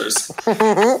 there's losers.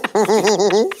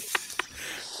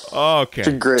 Okay. It's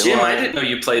a great Jim, line. I didn't know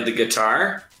you played the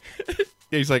guitar. Yeah,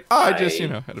 he's like, I just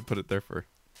had to put it there for.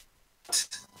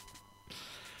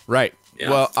 Right. Yeah,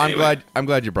 well, anyway. I'm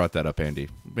glad you brought that up, Andy.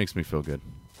 It makes me feel good.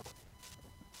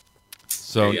 There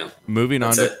So you go. moving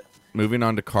on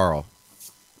to Carl.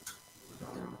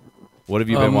 What have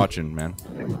you been watching, man?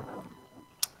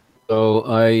 So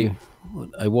I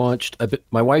watched.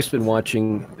 My wife's been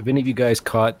watching. Have any of you guys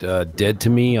caught Dead to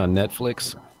Me on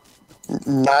Netflix?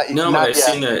 Not No, not but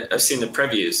yet. I've seen the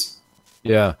previews.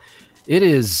 Yeah, it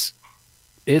is.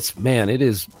 It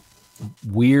is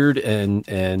weird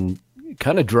and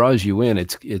kind of draws you in.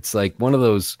 It's like one of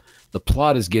those. The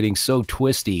plot is getting so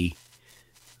twisty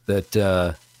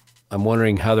that I'm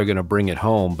wondering how they're going to bring it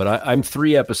home. But I'm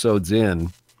 3 episodes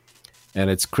in. And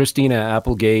it's Christina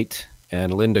Applegate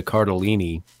and Linda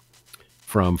Cardellini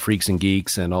from Freaks and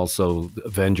Geeks and also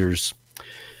Avengers.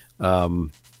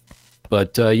 But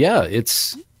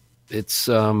it's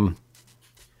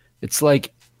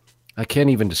like, I can't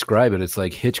even describe it. It's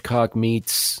like Hitchcock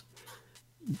meets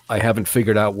I haven't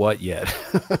figured out what yet.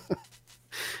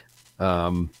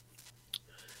 Watching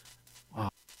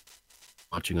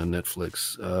on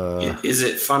Netflix. Is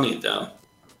it funny though?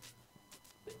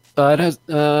 It has.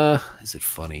 Is it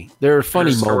funny? There are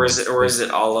funny moments. Or is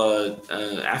it all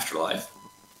Afterlife?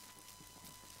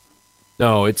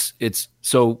 No, it's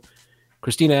so.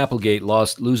 Christina Applegate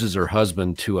loses her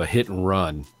husband to a hit and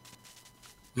run,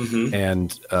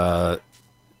 and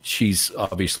she's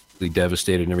obviously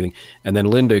devastated and everything. And then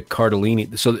Linda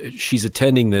Cardellini, so she's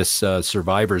attending this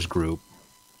survivors group.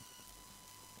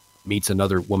 Meets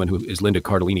another woman who is Linda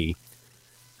Cardellini,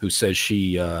 who says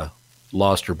she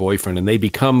lost her boyfriend, and they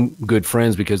become good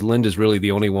friends because Linda's really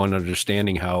the only one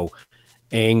understanding how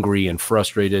angry and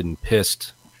frustrated and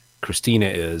pissed Christina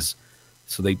is.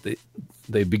 So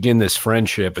they begin this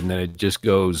friendship, and then it just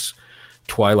goes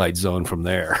Twilight Zone from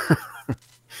there.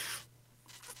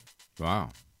 Wow.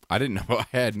 I didn't know. I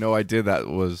had no idea that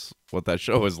was what that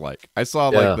show was like. I saw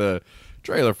like the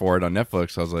trailer for it on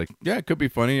Netflix. I was like, yeah, it could be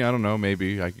funny. I don't know.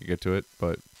 Maybe I could get to it,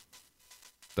 but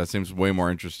that seems way more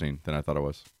interesting than I thought it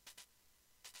was.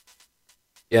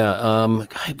 Yeah.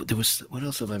 There was, what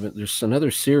else have I been? There's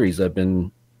another series I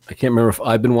can't remember if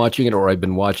I've been watching it or I've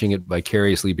been watching it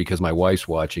vicariously because my wife's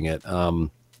watching it.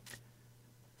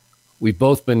 We've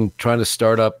both been trying to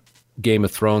start up Game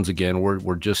of Thrones again.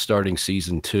 We're just starting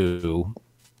season 2.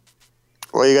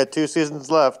 Well, you got 2 seasons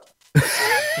left.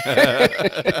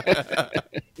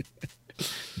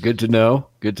 Good to know.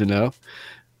 Good to know.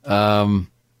 Let's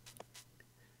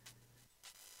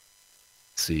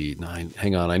see, 9.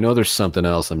 Hang on. I know there's something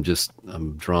else. I'm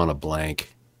drawing a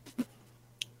blank.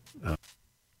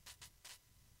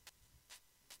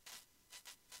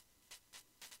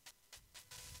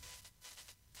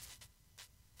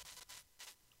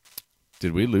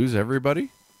 Did we lose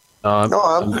everybody? No,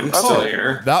 I'm still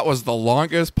here. That was the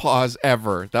longest pause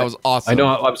ever. That was awesome. I know.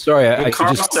 I'm sorry. I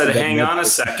Carl just said, hang on a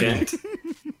second.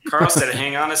 Carl said,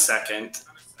 hang on a second.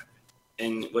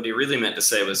 And what he really meant to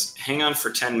say was, hang on for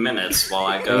 10 minutes while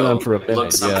I Hang go on for a minute,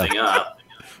 look something up.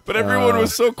 But everyone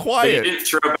was so But he quiet. didn't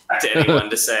throw back to anyone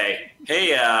to say,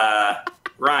 hey,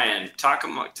 Ryan, talk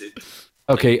about it.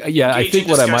 Okay. Yeah, I think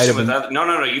what I might have been.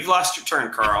 No, you've lost your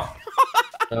turn, Carl.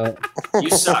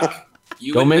 You suck.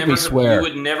 Don't make me swear. You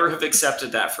would never have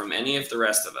accepted that from any of the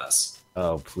rest of us.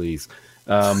 Oh, please.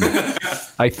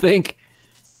 I think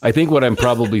what I'm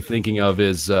probably thinking of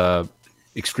is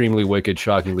Extremely Wicked,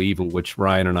 Shockingly Evil, which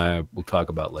Ryan and I will talk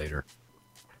about later.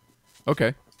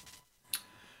 Okay.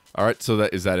 All right. So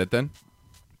is that it then?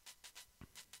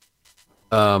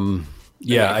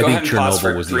 Yeah, I Go think ahead and pause Chernobyl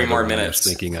for was 3 the more other one I was minutes,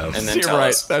 thinking of. and then You're tell right.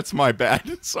 us. That's my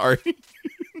bad. Sorry.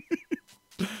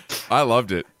 I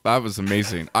loved it. That was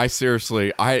amazing.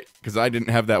 Because I didn't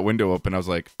have that window open. I was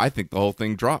like, I think the whole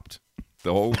thing dropped.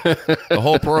 The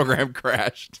whole program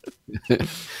crashed.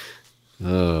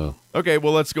 Oh. Okay,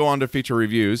 well, let's go on to feature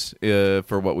reviews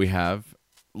for what we have.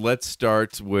 Let's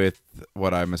start with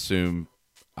what I'm assuming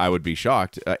I would be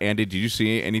shocked. Andy, did you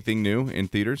see anything new in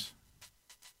theaters?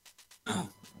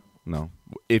 No.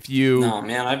 If you No,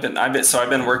 man, I've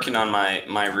been working on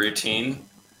my routine,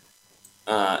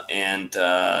 and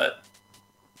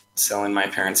selling my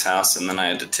parents' house, and then I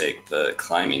had to take the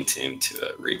climbing team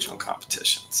to a regional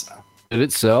competition. So Did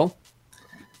it sell?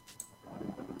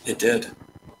 it did.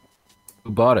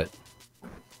 Who bought it?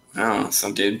 I don't know,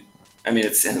 some dude. I mean, it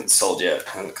hasn't sold yet,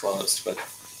 hasn't closed, but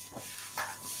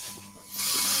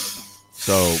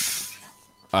so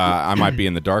I might be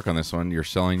in the dark on this one. You're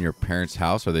selling your parents'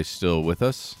 house. Are they still with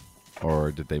us,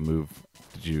 or did they move?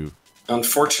 Did you?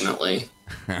 unfortunately,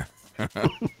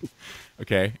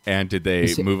 Okay, and did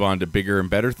they move on to bigger and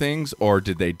better things, or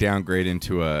did they downgrade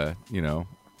into a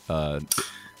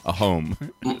home?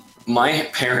 my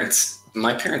parents'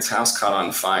 house caught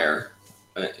on fire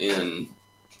in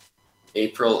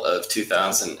April of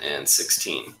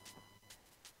 2016.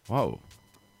 Whoa.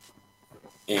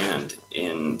 And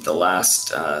in the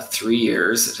last 3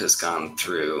 years, it has gone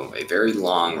through a very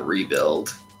long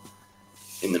rebuild.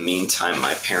 In the meantime,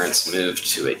 my parents moved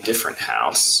to a different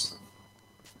house,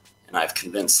 and I've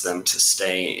convinced them to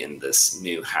stay in this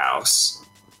new house.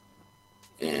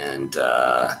 And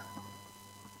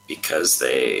because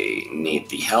they need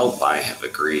the help, I have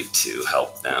agreed to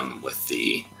help them with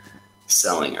the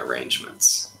selling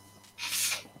arrangements.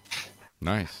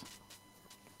 Nice.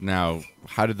 Now,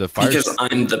 how did the fire? Because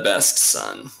I'm the best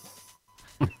son.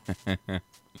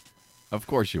 Of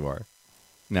course you are.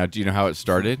 Now, do you know how it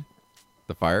started?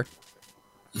 The fire?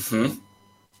 Mm-hmm.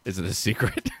 Is it a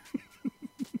secret?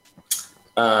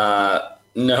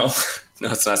 No,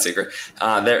 it's not a secret.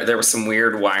 There was some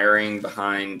weird wiring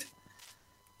behind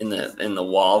in the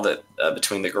wall that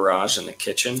between the garage and the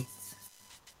kitchen,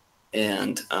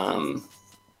 and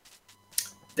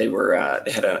they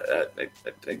had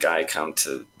a guy come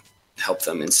to help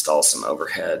them install some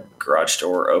overhead garage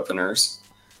door openers.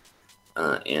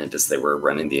 And as they were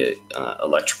running the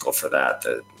electrical for that,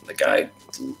 the guy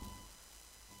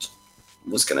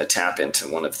was going to tap into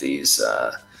one of these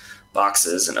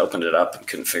boxes and opened it up and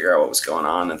couldn't figure out what was going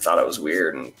on and thought it was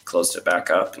weird and closed it back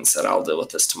up and said, "I'll deal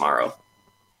with this tomorrow."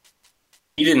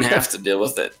 He didn't have to deal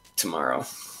with it tomorrow.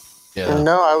 Yeah.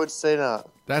 No, I would say not.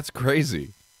 That's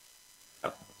crazy.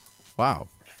 Wow.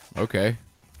 Okay.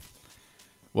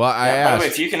 Well, I By the asked. way,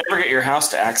 if you can ever get your house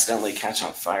to accidentally catch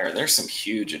on fire, there's some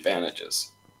huge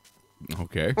advantages.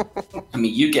 Okay. I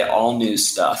mean, you get all new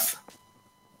stuff.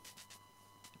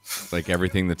 Like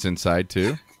everything that's inside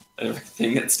too.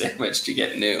 Everything that's damaged, you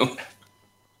get new.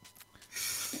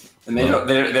 And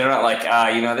they're not like,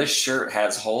 this shirt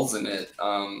has holes in it,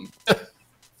 and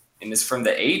it's from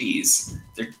the 80s.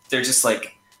 They're just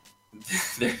like,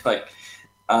 they're like,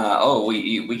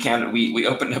 we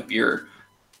opened up your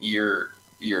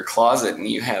closet and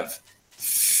you have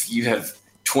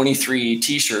 23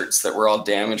 t-shirts that were all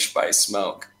damaged by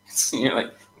smoke. So you're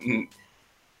like,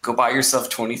 go buy yourself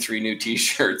 23 new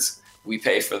t-shirts. We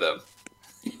pay for them.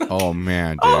 Oh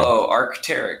man, dude. Oh,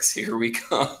 Arc'teryx, here we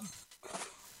come.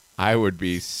 I would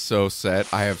be so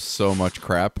set. I have so much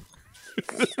crap.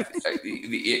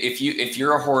 If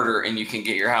you're a hoarder and you can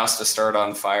get your house to start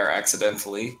on fire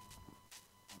accidentally,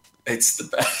 it's the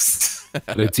best.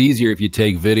 But it's easier if you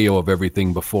take video of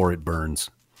everything before it burns.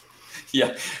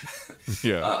 Yeah.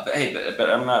 Yeah.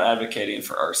 But I'm not advocating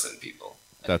for arson, people.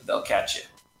 They'll catch you.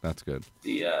 That's good.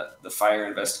 The fire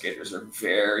investigators are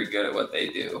very good at what they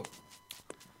do.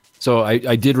 So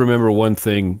I did remember one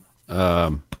thing,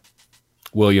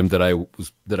 William, that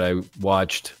I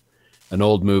watched an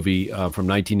old movie from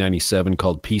 1997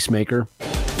 called Peacemaker.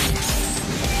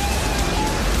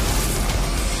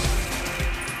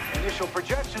 Initial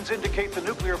projections indicate the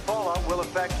nuclear fallout will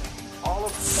affect all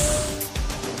of...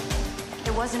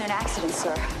 It wasn't an accident,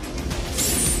 sir.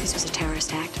 This was a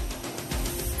terrorist act.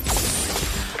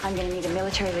 I'm going to need a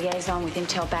military liaison with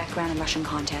intel background and Russian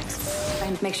contacts.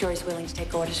 And make sure he's willing to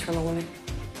take orders from a woman.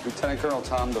 Lieutenant Colonel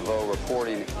Tom DeVoe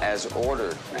reporting as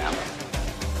ordered, ma'am.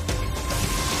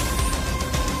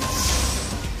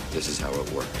 This is how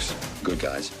it works. Good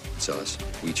guys, it's us.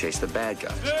 We chase the bad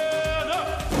guys.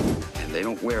 And they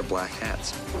don't wear black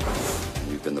hats.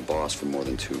 When you've been the boss for more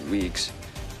than 2 weeks,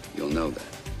 you'll know that.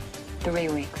 3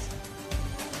 weeks.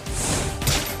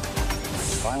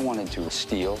 If I wanted to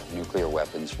steal nuclear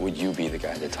weapons, would you be the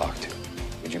guy to talk to?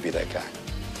 Would you be that guy?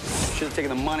 Should have taken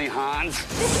the money, Hans.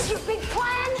 This is your big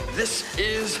plan? This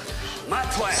is my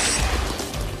plan.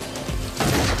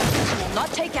 You will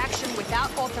not take action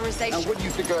without authorization. Now, what do you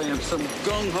think I am? Some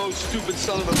gung-ho, stupid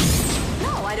son of a...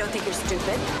 No, I don't think you're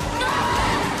stupid.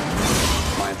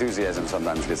 My enthusiasm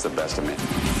sometimes gets the best of me.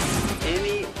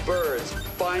 Any birds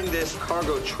find this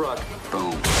cargo truck,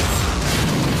 boom.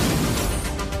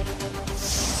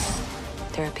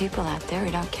 There are people out there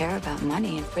who don't care about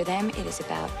money, and for them, it is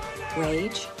about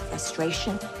rage,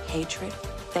 frustration, hatred.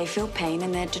 They feel pain,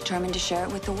 and they're determined to share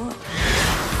it with the world.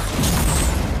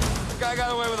 The guy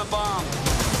got away with a bomb.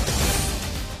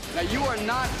 Now, you are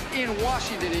not in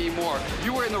Washington anymore.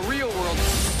 You are in the real world.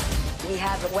 We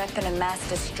have a weapon of mass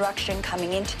destruction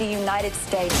coming into the United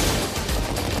States.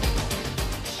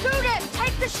 Shoot it!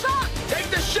 Take the shot! Take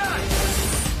the shot!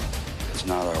 It's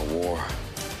not our war.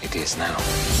 It is now.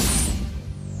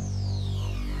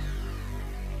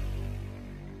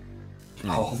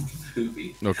 Oh,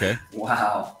 movie. Okay.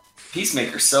 Wow.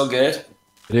 Peacemaker's so good.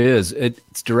 It is.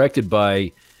 It's directed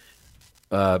by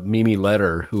Mimi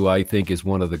Leder, who I think is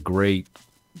one of the great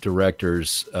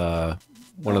directors,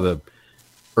 one of the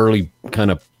early kind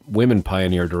of women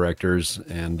pioneer directors.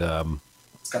 And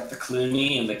It's got the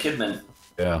Clooney and the Kidman.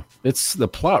 yeah, the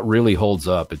plot really holds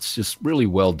up. It's just really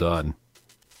well done.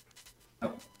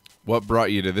 What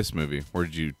brought you to this movie? Where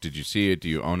did you see it? Do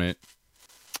you own it?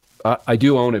 I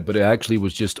do own it, but it actually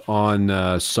was just on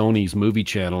Sony's movie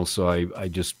channel, so I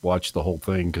just watched the whole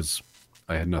thing because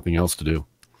I had nothing else to do.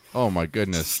 Oh my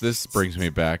goodness, this brings me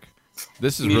back.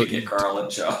 This is We need to really. get Carl a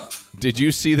job. Did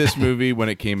you see this movie when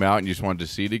it came out and you just wanted to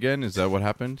see it again? Is that what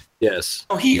happened? Yes.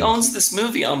 Oh, he owns this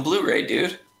movie on Blu-ray,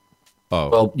 dude. Oh,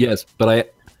 Well, yes, but I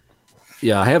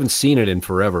haven't seen it in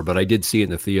forever, but I did see it in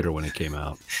the theater when it came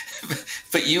out.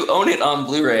 But you own it on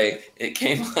Blu-ray. It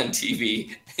came on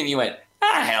TV, and you went,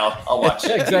 hell, I'll watch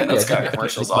it. Exactly. Those kind of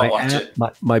commercials, I'll watch it.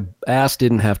 My ass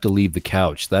didn't have to leave the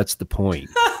couch. That's the point.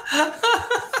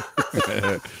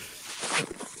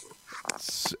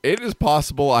 it is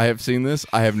possible I have seen this.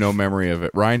 I have no memory of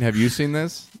it. Ryan, have you seen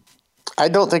this? I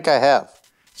don't think I have.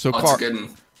 So, Oh, it's a good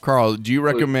one. Carl, do you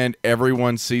recommend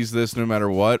everyone sees this no matter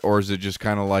what, or is it just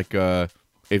kind of like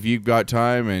if you've got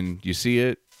time and you see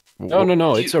it?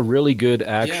 No. It's a really good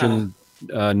action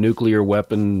nuclear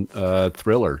weapon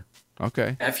thriller.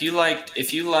 Okay. If you liked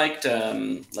like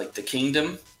The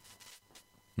Kingdom,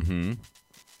 Mm-hmm.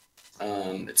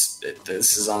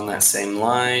 This is on that same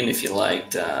line. If you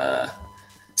liked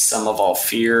Sum of All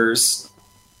Fears,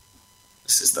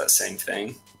 this is that same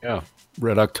thing. Yeah.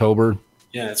 Red October.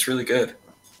 Yeah, it's really good.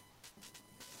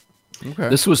 Okay.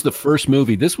 This was the first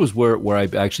movie. This was where I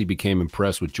actually became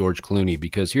impressed with George Clooney,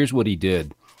 because here's what he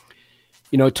did.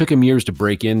 You know, it took him years to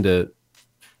break into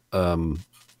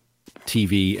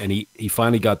TV, and he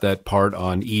finally got that part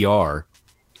on ER,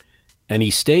 and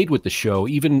he stayed with the show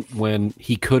even when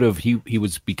he could have. He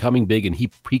was becoming big, and he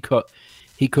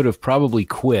could have probably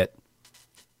quit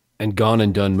and gone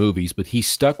and done movies, but he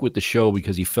stuck with the show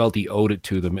because he felt he owed it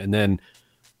to them. And then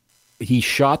he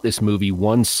shot this movie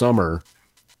one summer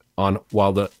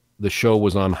while the show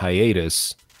was on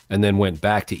hiatus, and then went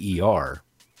back to ER.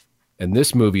 And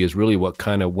this movie is really what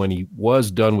kind of, when he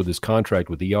was done with his contract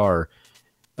with ER,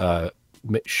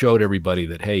 showed everybody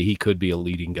that, hey, he could be a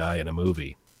leading guy in a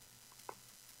movie.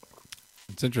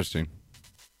 It's interesting.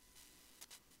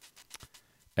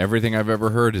 Everything I've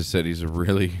ever heard is that he's a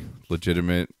really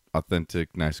legitimate,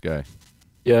 authentic, nice guy.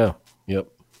 Yeah. Yep.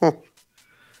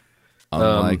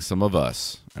 Unlike some of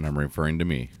us, and I'm referring to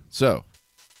me. So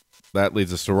that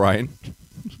leads us to Ryan.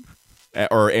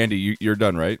 Or Andy, you're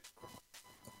done, right?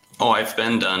 Oh, I've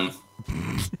been done.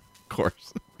 Of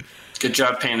course. Good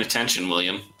job paying attention,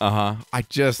 William. I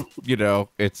just,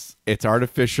 it's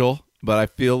artificial, but I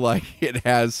feel like it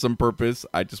has some purpose.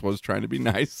 I just was trying to be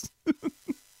nice.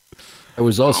 I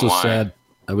was also why? sad.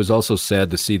 I was also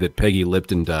sad to see that Peggy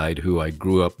Lipton died, who I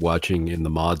grew up watching in the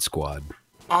Mod Squad.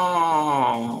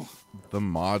 Oh, The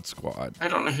Mod Squad. I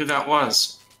don't know who that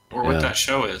was or Yeah. what that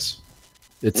show is.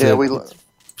 It's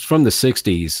It's from the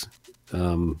 60s.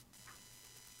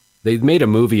 They made a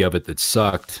movie of it that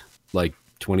sucked like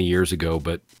 20 years ago,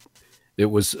 but it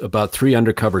was about 3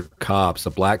 undercover cops, a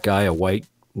black guy, a white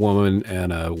woman,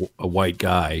 and a white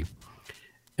guy.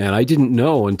 And I didn't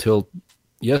know until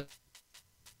yes,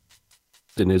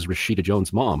 and is Rashida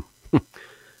Jones' mom.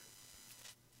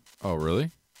 Oh, really?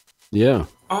 Yeah.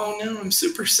 Oh no, I'm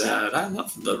super sad. I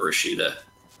love the Rashida.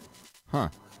 Huh.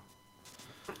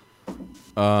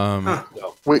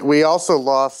 We also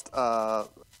lost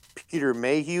Peter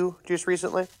Mayhew just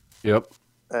recently, Yep.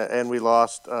 and we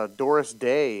lost Doris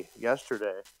Day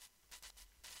yesterday.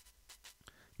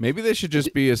 Maybe they should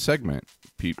just be a segment.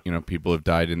 People have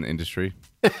died in the industry.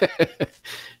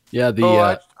 Yeah.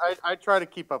 I try to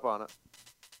keep up on it.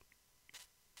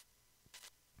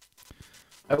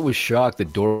 I was shocked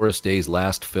that Doris Day's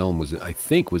last film was in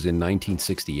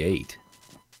 1968.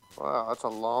 Wow, that's a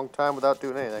long time without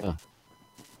doing anything.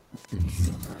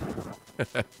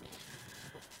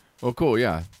 Well, cool.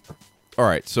 Yeah. All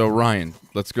right. So Ryan,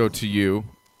 let's go to you.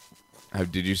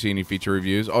 Did you see any feature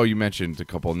reviews? Oh, you mentioned a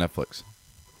couple of Netflix.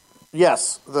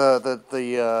 Yes,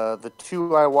 the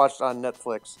two I watched on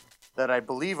Netflix that I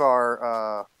believe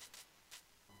are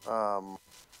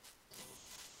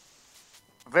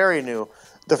very new.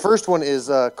 The first one is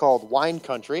called Wine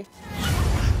Country.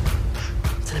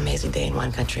 It's an amazing day in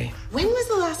wine country. When was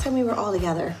the last time we were all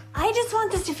together? I just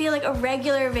want this to feel like a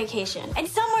regular vacation. And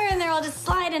somewhere in there, I'll just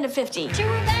slide into 50.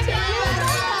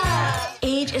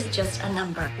 Age is just a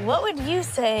number. What would you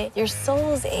say your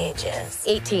soul's age is?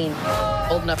 18.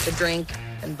 Old enough to drink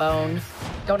and bone.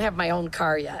 Don't have my own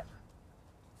car yet,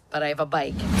 but I have a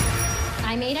bike.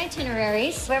 I made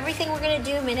itineraries of everything we're gonna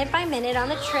do minute by minute on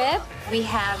the trip. We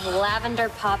have lavender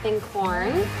popping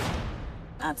corn.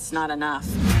 That's not enough.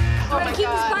 We're gonna keep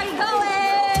this party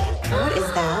going! What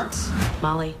is that?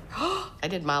 Molly. I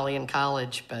did Molly in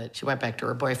college, but she went back to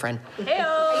her boyfriend.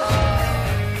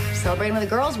 Celebrating with a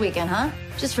girls' weekend, huh?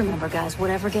 Just remember, guys,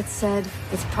 whatever gets said,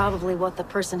 it's probably what the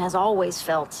person has always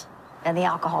felt, and the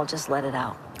alcohol just let it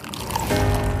out.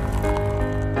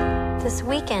 This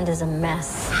weekend is a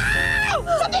mess.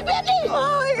 Something bit me!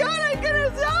 Oh my god, I'm gonna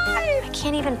die! I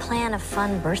can't even plan a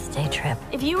fun birthday trip.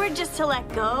 If you were just to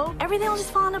let go, everything will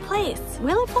just fall into place.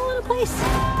 Will it fall into place?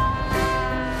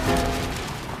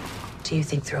 Do you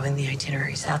think throwing the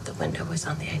itineraries out the window was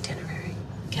on the itinerary?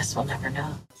 Guess we'll never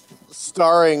know.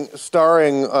 Starring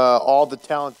all the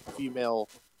talented female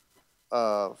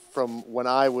from when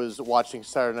I was watching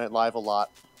Saturday Night Live a lot.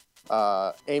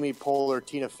 Amy Poehler,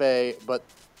 Tina Fey,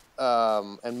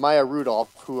 and Maya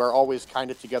Rudolph, who are always kind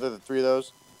of together, the three of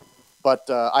those. But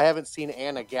I haven't seen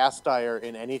Anna Gasteyer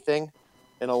in anything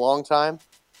in a long time,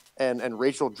 and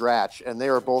Rachel Dratch, and they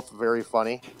are both very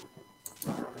funny.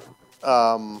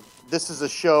 This is a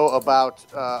show about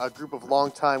a group of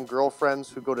longtime girlfriends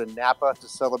who go to Napa to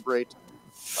celebrate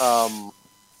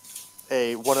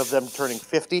one of them turning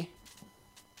 50.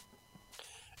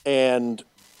 And,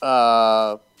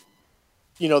 they're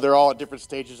all at different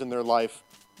stages in their life,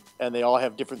 and they all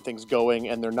have different things going,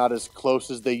 and they're not as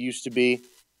close as they used to be.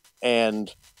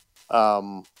 And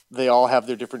they all have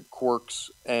their different quirks,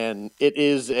 and it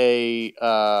is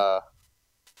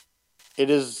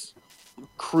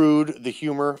crude, the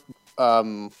humor.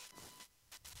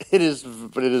 It is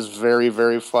very,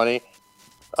 very funny.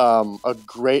 A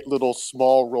great little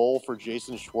small role for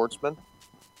Jason Schwartzman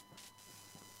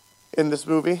in this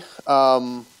movie.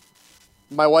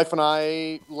 My wife and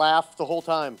I laughed the whole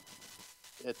time.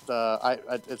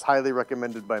 It's highly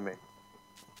recommended by me.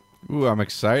 Ooh, I'm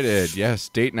excited. Yes,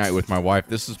 date night with my wife.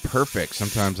 This is perfect.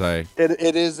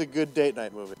 It is a good date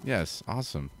night movie. Yes,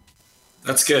 awesome.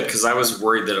 That's good, because I was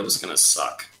worried that it was going to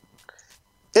suck.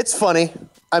 It's funny.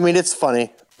 I mean, it's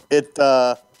funny. It's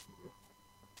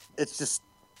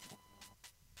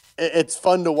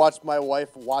fun to watch my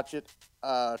wife watch it,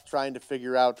 trying to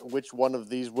figure out which one of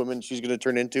these women she's going to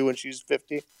turn into when she's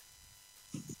 50.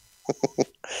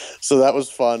 So that was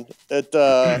fun.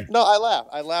 No,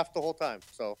 I laughed the whole time.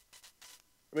 So,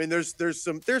 I mean, there's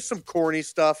some corny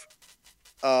stuff,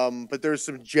 but there's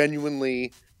some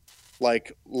genuinely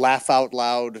like laugh out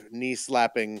loud, knee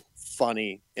slapping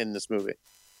funny in this movie,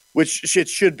 which it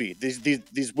should be.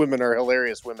 These women are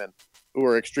hilarious women who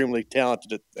are extremely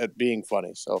talented at being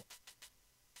funny. So,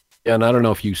 yeah, and I don't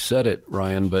know if you said it,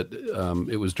 Ryan, but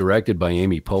it was directed by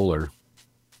Amy Poehler.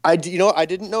 I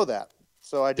didn't know that,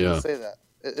 so I didn't say that.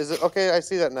 Is it okay? I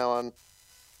see that now on.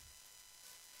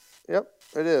 Yep,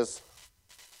 it is.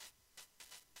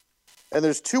 And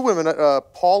there's two women.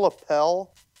 Paula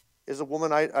Pell is a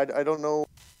woman. I don't know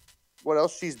what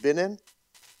else she's been in.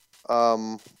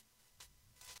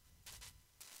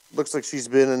 Looks like she's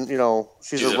been in.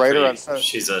 She's a writer on.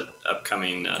 She's an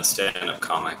upcoming stand-up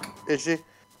comic. Is she?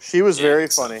 She was very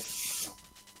funny.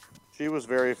 She was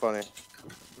very funny.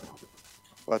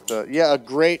 But a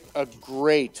great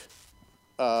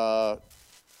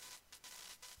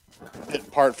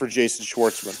part for Jason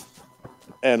Schwartzman,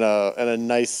 and a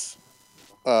nice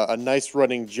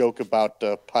running joke about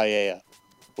paella.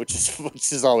 which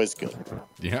is always good.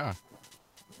 Yeah.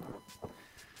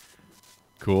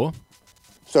 Cool.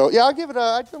 So yeah, I'm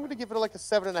going to give it like a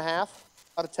 7.5 out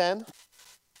of 10.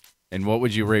 And what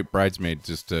would you rate Bridesmaid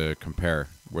just to compare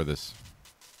with this?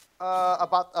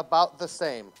 About the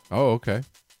same. Oh, okay.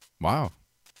 Wow.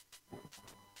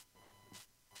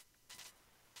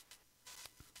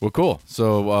 Well, cool.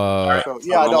 So,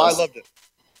 yeah, no, I loved it.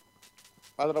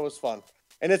 I thought it was fun,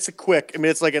 and it's a quick. I mean,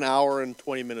 it's like an hour and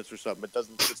 20 minutes or something.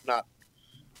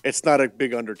 It's not a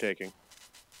big undertaking.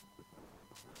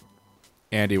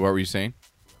 Andy, what were you saying?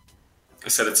 I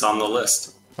said it's on the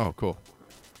list. Oh, cool.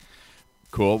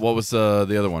 Cool. What was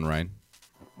the other one, Ryan?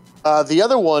 The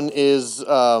other one is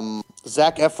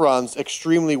Zac Efron's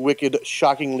Extremely Wicked,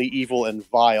 Shockingly Evil, and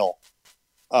Vile.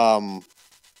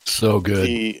 So good.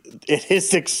 It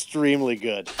is extremely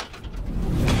good.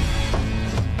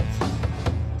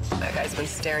 That guy's been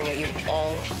staring at you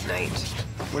all night.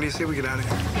 What do you say we get out of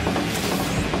here?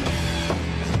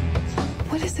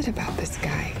 What is it about this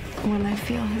guy? When I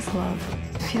feel his love,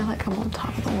 I feel like I'm on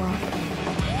top of the world.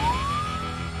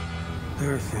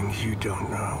 There are things you don't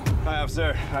know. Hi,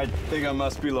 officer. I think I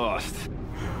must be lost.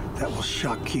 That will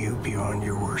shock you beyond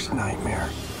your worst nightmare.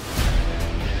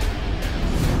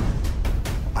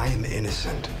 I am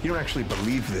innocent. You don't actually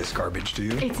believe this garbage, do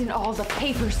you? It's in all the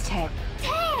papers, Ted.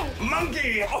 Ted!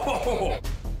 Monkey! Oh!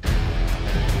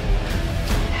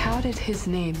 How did his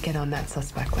name get on that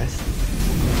suspect list?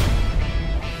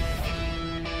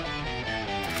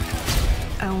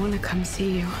 I want to come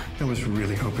see you. I was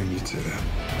really hoping you'd say that.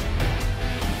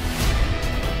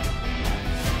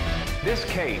 This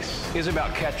case is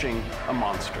about catching a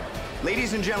monster.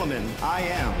 Ladies and gentlemen, I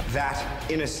am that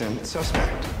innocent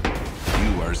suspect.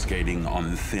 You are skating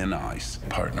on thin ice,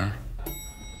 partner. The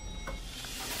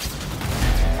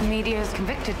media has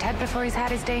convicted Ted before he's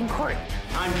had his day in court.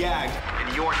 I'm gagged,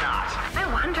 and you're not. I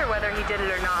wonder whether he did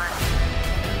it or not.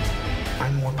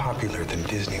 I'm more popular than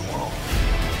Disney World.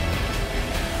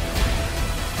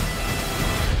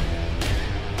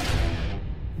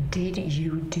 Did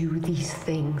you do these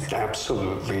things?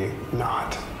 Absolutely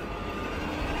not.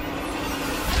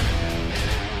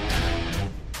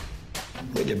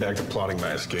 Let me get back to plotting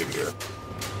my escape here.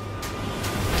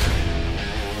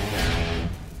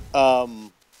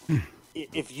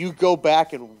 If you go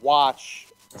back and watch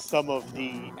some of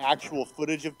the actual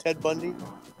footage of Ted Bundy,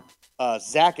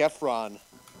 Zac Efron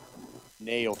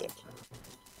nailed it.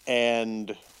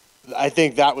 And I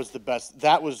think that was the best.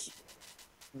 That was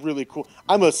really cool.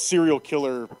 I'm a serial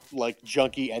killer like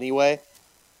junkie anyway.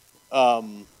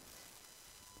 So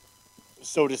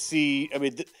to see, I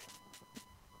mean,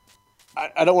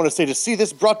 I don't want to say to see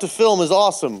this brought to film is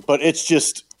awesome, but it's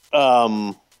just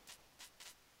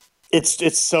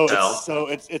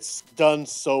it's done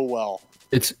so well.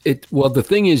 Well, the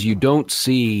thing is, you don't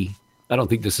see. I don't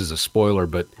think this is a spoiler,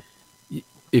 but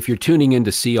if you're tuning in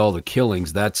to see all the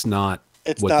killings, that's not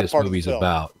what this movie's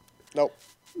about. Nope.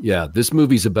 Yeah, this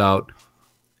movie's about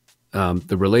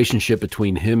the relationship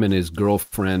between him and his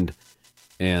girlfriend,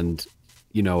 and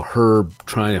her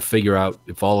trying to figure out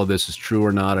if all of this is true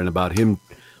or not, and about him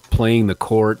playing the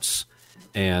courts,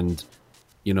 and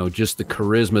just the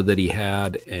charisma that he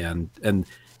had, and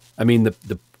I mean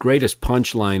the greatest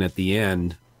punchline at the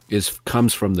end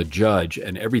comes from the judge,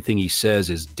 and everything he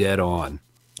says is dead on.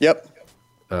 Yep.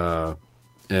 But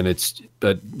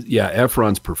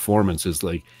Efron's performance is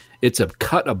like, it's a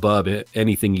cut above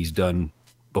anything he's done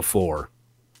before.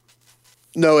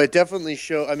 No, it definitely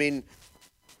shows. I mean,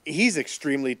 he's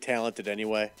extremely talented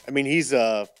anyway. I mean, he's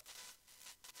a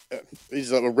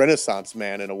Renaissance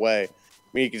man in a way. I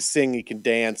mean, he can sing, he can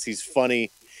dance, he's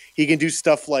funny. He can do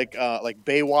stuff like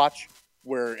Baywatch,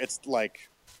 where it's like,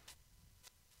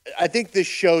 I think this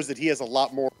shows that he has a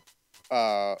lot more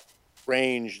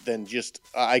range than just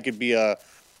I could be a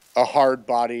hard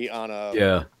body on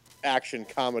a action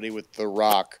comedy with The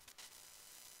Rock.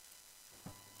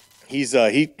 He's a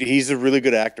really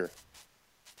good actor.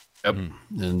 Yep.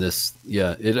 And this,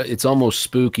 it's almost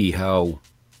spooky how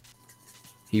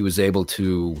he was able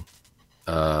to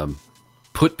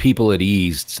put people at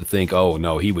ease to think, oh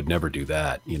no, he would never do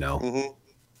that, Mm-hmm.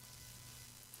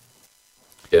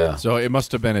 Yeah. So it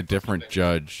must have been a different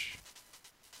judge.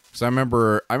 Because I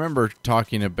remember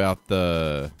talking about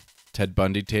the Ted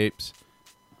Bundy tapes,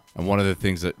 and one of the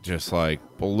things that just like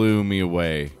blew me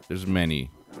away. There's many,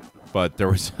 but there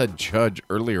was a judge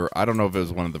earlier. I don't know if it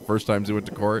was one of the first times he went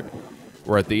to court,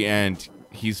 where at the end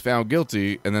he's found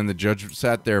guilty, and then the judge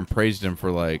sat there and praised him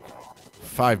for like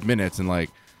 5 minutes, and like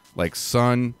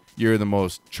son, you're the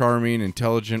most charming,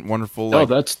 intelligent, wonderful.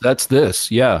 That's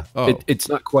this. Yeah. Oh. It's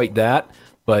not quite that,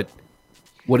 but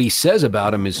what he says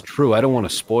about him is true. I don't want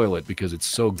to spoil it because it's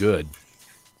so good.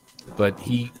 But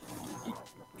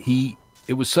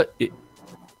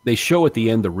they show at the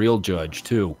end the real judge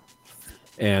too.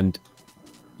 And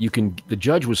the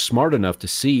judge was smart enough to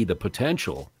see the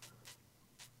potential.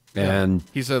 And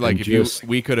he said, like,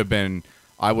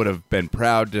 I would have been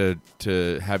proud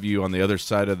to have you on the other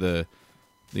side of the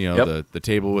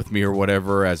table with me or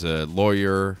whatever as a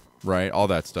lawyer, right? All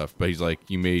that stuff. But he's like,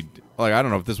 I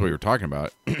don't know if this is what you're talking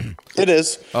about. It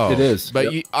is. Oh, it is. But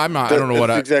I'm not. I don't know what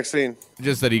the exact scene.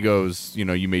 Just that he goes,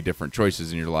 you made different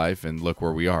choices in your life, and look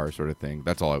where we are, sort of thing.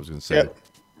 That's all I was going to say. Yep.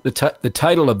 The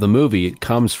title of the movie, it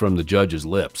comes from the judge's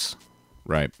lips.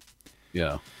 Right.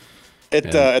 Yeah.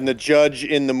 And the judge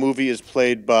in the movie is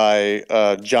played by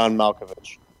John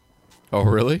Malkovich. Oh,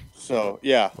 really? So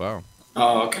yeah. Wow.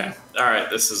 Oh, okay. All right,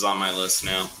 this is on my list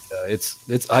now.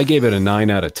 It's. I gave it a 9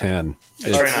 out of 10. I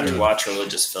try not to watch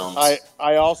religious films.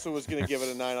 I also was going to give it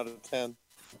a 9 out of 10.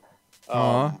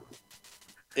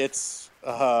 It's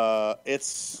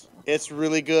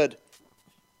really good.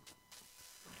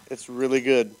 It's really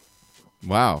good.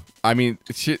 Wow. I mean,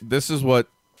 this is what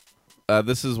I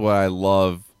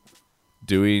love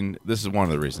doing. This is one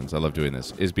of the reasons I love doing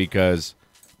this, is because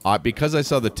I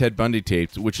saw the Ted Bundy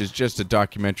tapes, which is just a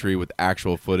documentary with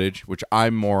actual footage, which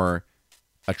I'm more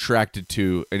attracted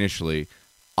to initially.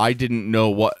 I didn't know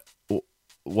what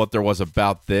there was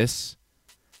about this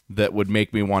that would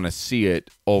make me want to see it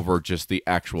over just the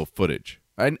actual footage.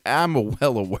 I'm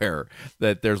well aware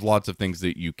that there's lots of things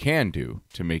that you can do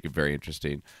to make it very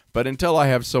interesting. But until I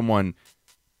have someone,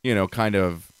 kind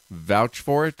of vouch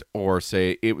for it or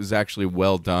say it was actually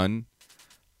well done,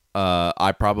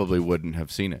 I probably wouldn't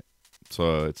have seen it.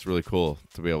 So it's really cool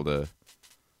to be able to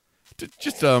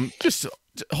just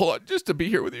hold on, just to be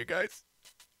here with you guys.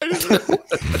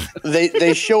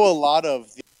 They show a lot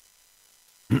of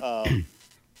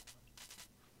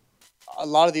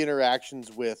the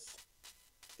interactions with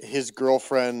his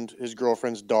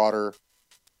girlfriend's daughter,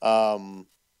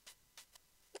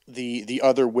 the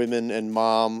other women and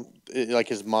mom, like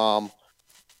his mom.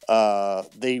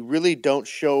 They really don't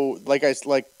show, like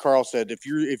Carl said, if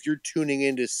you're tuning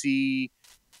in to see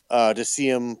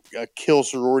him kill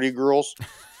sorority girls,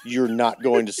 you're not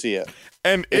going to see it.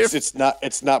 And it's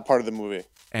not part of the movie.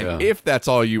 And if that's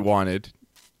all you wanted,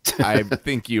 I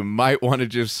think you might want to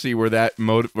just see where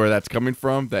that's coming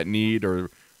from, that need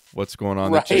or what's going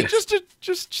on. Right.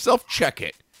 Just self-check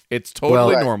it. It's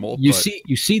totally normal. You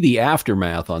see the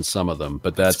aftermath on some of them,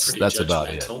 but that's about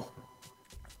it.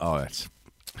 Oh, that's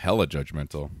hella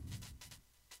judgmental.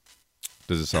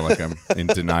 Does it sound like I'm in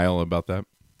denial about that?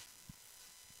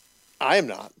 I am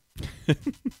not.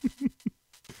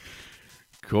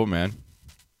 Cool, man.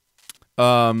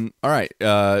 All right.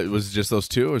 Was it just those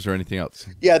two, or is there anything else?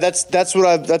 Yeah, that's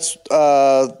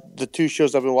the two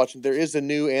shows I've been watching. There is a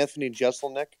new Anthony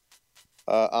Jeselnik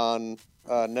on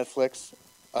Netflix.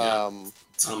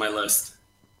 It's on my list.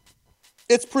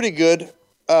 It's pretty good.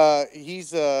 Did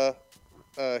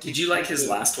you like his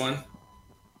last one?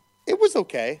 It was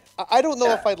okay. I don't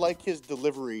know if I like his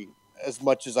delivery as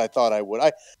much as I thought I would.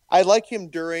 I like him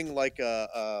during like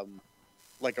a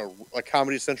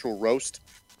Comedy Central roast,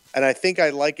 and I think I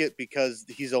like it because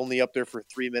he's only up there for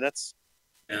 3 minutes.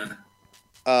 Yeah.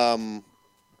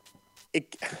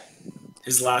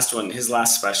 His last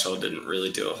special didn't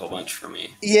really do a whole bunch for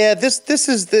me. Yeah,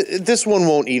 this one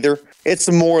won't either.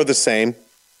 It's more of the same.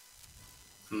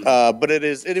 But it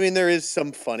is. I mean, there is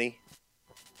some funny.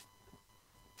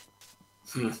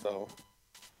 So,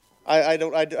 I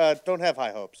don't have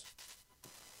high hopes.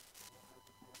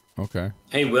 Okay.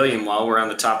 Hey, William, while we're on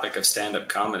the topic of stand-up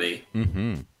comedy,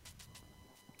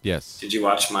 yes. Did you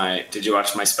watch my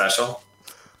special?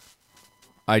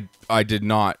 I did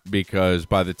not, because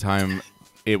by the time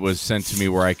it was sent to me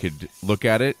where I could look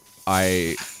at it,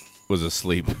 I was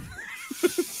asleep.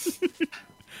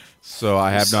 So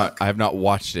I have not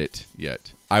watched it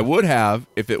yet. I would have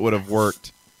if it would have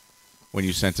worked when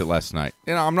you sent it last night.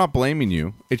 And I'm not blaming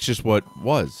you. It's just what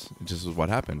was. It just was what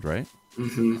happened, right?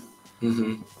 Mm-hmm.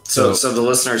 Mm-hmm. So the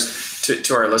listeners,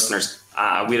 to our listeners,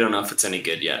 we don't know if it's any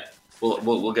good yet.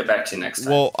 We'll get back to you next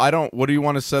time. Well, I don't. What do you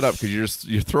want to set up? Because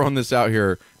you're throwing this out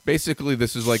here. Basically,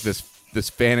 this is like this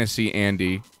fantasy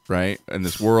Andy, right? And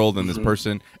this world and this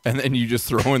person, and then you just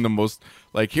throw in the most,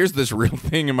 like, here's this real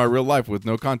thing in my real life with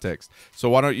no context. So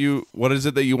why don't you? What is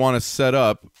it that you want to set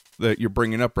up that you're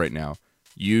bringing up right now?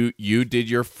 You did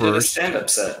your first stand-up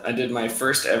set. I did my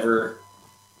first ever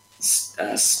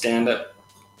stand-up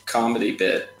comedy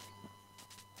bit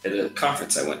at a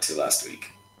conference I went to last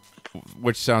week.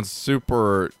 Which sounds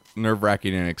super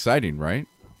nerve-wracking and exciting, right?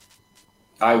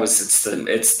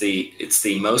 It's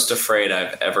the most afraid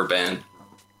I've ever been.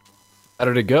 How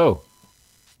did it go?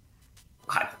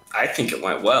 I think it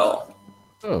went well.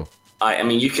 Oh. I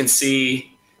mean, you can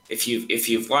see if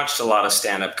you've watched a lot of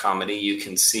stand-up comedy, you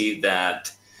can see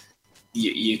that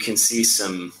you can see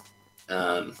some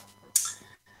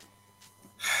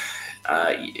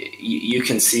you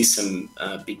can see some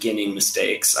beginning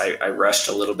mistakes. I rushed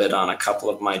a little bit on a couple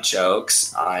of my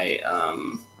jokes. I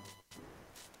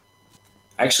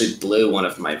actually blew one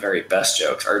of my very best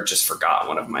jokes, or just forgot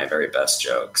one of my very best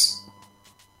jokes.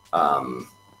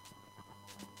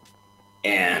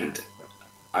 And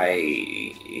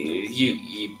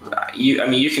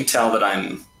you can tell that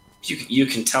I'm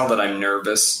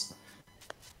nervous.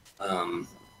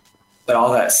 But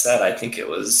all that said, I think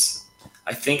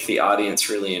the audience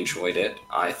really enjoyed it.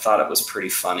 I thought it was pretty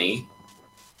funny.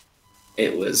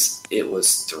 It was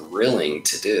thrilling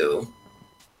to do,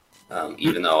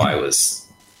 even though I was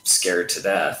scared to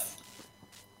death.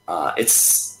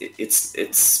 It's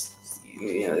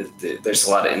there's a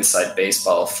lot of inside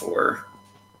baseball for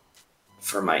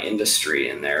my industry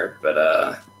in there, but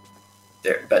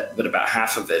about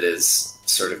half of it is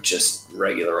sort of just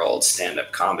regular old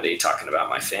stand-up comedy talking about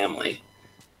my family.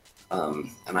 And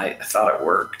I thought it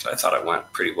worked. I thought it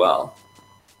went pretty well.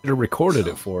 You recorded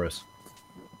it for us.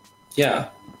 Yeah.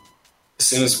 As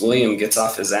soon as William gets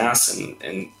off his ass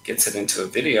and gets it into a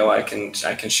video, I can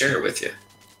share it with you.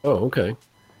 Oh, okay.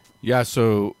 Yeah,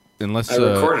 so unless I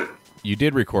recorded it. You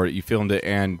did record it, you filmed it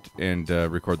and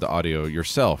record the audio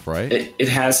yourself, right? It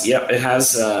has I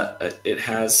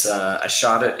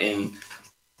shot it in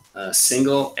a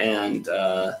single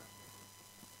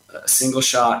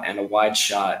shot and a wide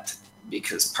shot,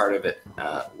 because part of it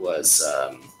was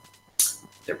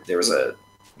there were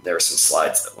some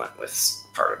slides that went with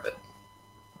part of it.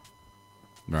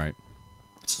 Right.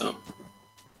 So.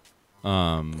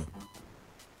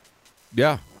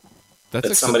 Yeah.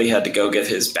 But somebody had to go get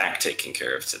his back taken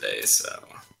care of today, so.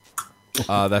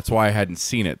 That's why I hadn't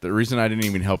seen it. The reason I didn't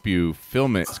even help you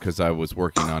film it is because I was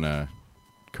working on a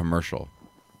commercial,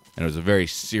 and it was a very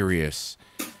serious.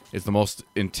 It's the most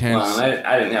intense. Well,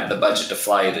 I didn't have the budget to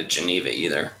fly you to Geneva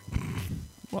either.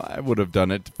 Well, I would have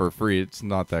done it for free. It's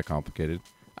not that complicated.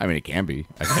 I mean, it can be,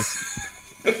 I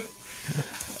guess.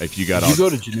 If you got. Did you go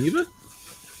to Geneva?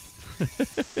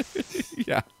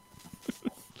 Yeah.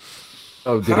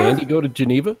 Oh, did Andy go to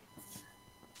Geneva?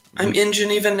 I'm in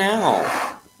Geneva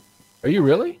now. Are you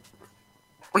really?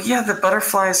 Well, yeah. The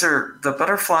butterflies are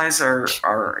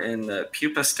in the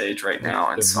pupa stage right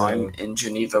now, and so I'm in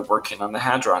Geneva working on the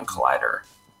Hadron Collider.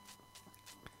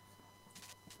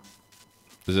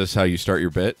 Is this how you start your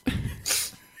bit?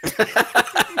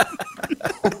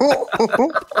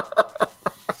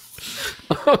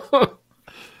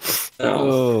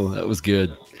 Oh, that was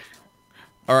good.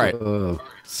 All right.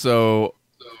 So,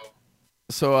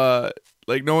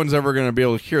 like, no one's ever going to be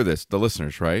able to hear this, the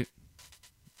listeners, right?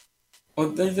 Well,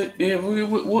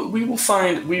 we will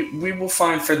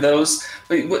find for those.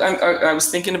 I was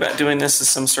thinking about doing this as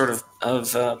some sort of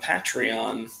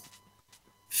Patreon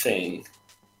thing.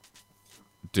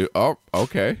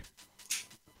 Okay.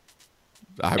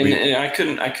 And I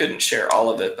couldn't share all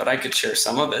of it, but I could share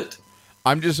some of it.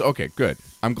 Okay, good.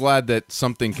 I'm glad that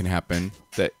something can happen,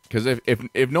 that because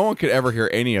if no one could ever hear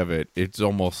any of it, it's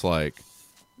almost like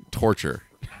torture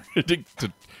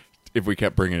if we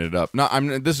kept bringing it up. No,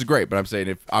 this is great, but I'm saying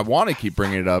if I want to keep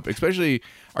bringing it up, especially,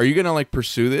 are you gonna like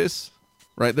pursue this?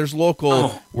 Right? There's local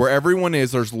where everyone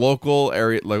is. There's local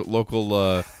area,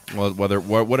 local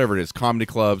whatever it is, comedy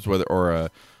clubs, or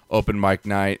a open mic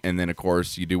night, and then of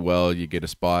course you do well, you get a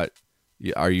spot.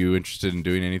 Are you interested in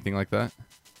doing anything like that?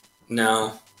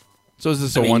 No. So is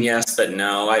this one? Yes, but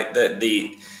no.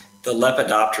 The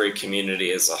lepidoptery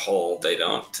community as a whole, they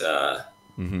don't.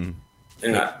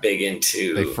 They're not big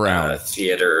into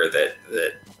theater. That.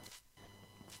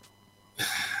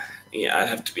 Yeah, I'd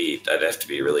have to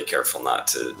be really careful not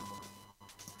to.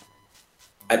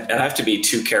 I'd have to be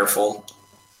too careful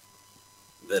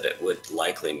that it would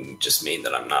likely just mean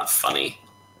that I'm not funny.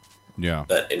 Yeah.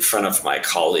 But in front of my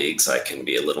colleagues, I can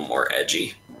be a little more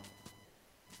edgy.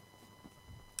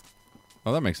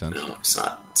 Oh, that makes sense. No, it's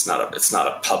not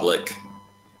a public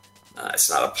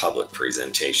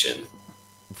presentation.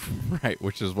 Right,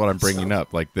 which is what I'm bringing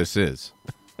up. Like this is.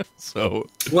 So.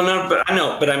 Well, no, but I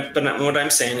know, but what I'm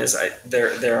saying is,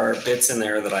 there are bits in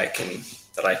there that I can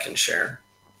share.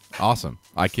 Awesome!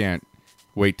 I can't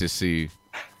wait to see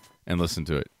and listen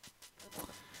to it.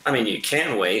 I mean, you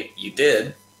can wait. You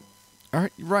did. All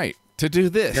right, right. To do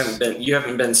this, you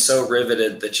haven't been so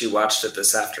riveted that you watched it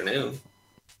this afternoon.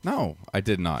 No, I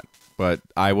did not. But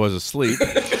I was asleep.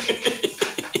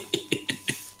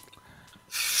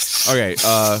 Okay,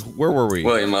 where were we?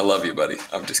 William, I love you, buddy.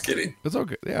 I'm just kidding. It's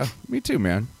okay. Yeah, me too,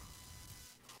 man.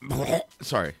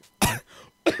 Sorry.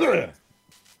 I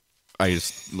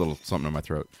just a little something in my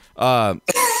throat.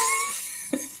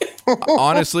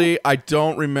 Honestly, I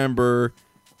don't remember.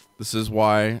 This is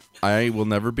why I will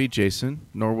never be Jason,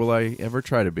 nor will I ever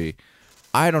try to be.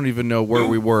 I don't even know where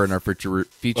we were in our feature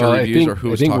reviews or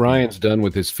who was talking. I think Ryan's done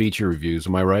with his feature reviews.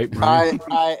 Am I right, Ryan?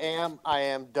 I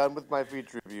am done with my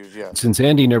feature reviews, yes. Since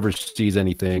Andy never sees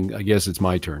anything, I guess it's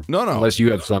my turn. No. Unless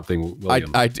you have something,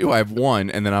 William. I do. I have one,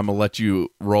 and then I'm going to let you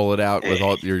roll it out with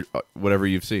all your whatever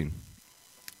you've seen.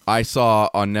 I saw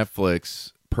on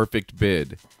Netflix Perfect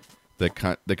Bid, the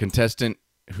contestant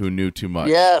who knew too much.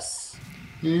 Yes.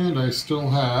 And I still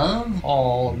have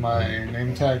all of my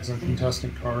name tags and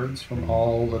contestant cards from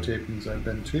all the tapings I've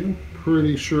been to.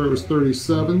 Pretty sure it was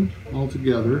 37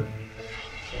 altogether.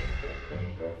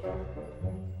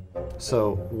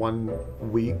 So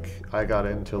 1 week I got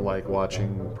into like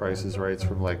watching Price is Rights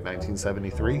from like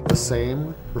 1973. The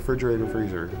same refrigerator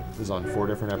freezer was on 4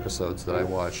 different episodes that I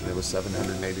watched, and it was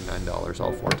 $789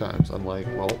 all 4 times. I'm like,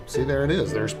 well, see, there it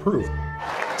is. There's proof.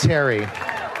 Terry.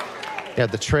 Yeah,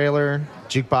 the trailer,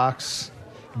 jukebox,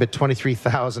 bid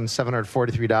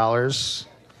 $23,743.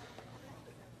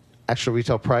 Actual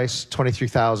retail price,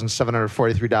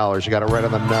 $23,743. You got it right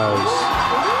on the nose.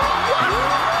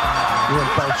 You win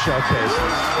both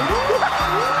showcases.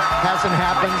 Hasn't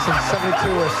happened since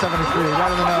 72 or 73,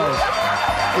 right on the nose.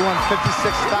 You won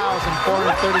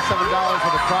 $56,437 worth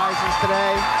of prizes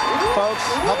today. Folks,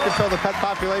 help control the pet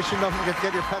population. Don't forget to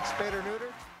get your pet spayed or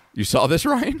neutered. You saw this,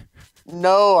 Ryan?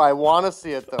 No, I want to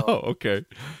see it, though. Oh, okay.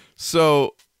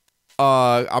 So,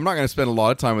 I'm not going to spend a lot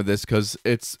of time with this because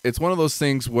it's one of those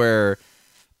things where,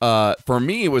 for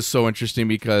me, it was so interesting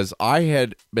because I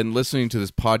had been listening to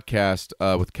this podcast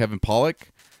with Kevin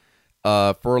Pollak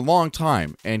for a long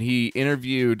time, and he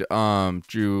interviewed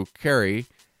Drew Carey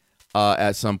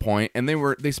at some point, and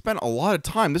they spent a lot of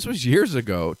time. This was years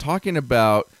ago, talking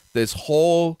about this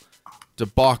whole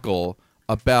debacle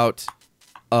about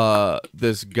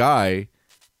this guy,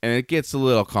 and it gets a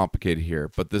little complicated here,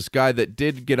 but this guy that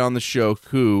did get on the show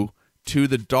who, to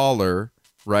the dollar,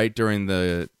 right, during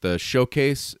the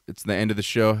showcase, it's the end of the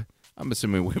show. I'm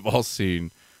assuming we've all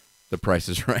seen The Price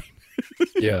is Right.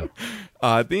 Yeah.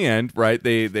 At the end, right,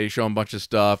 they show him a bunch of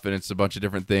stuff, and it's a bunch of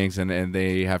different things, and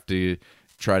they have to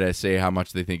try to say how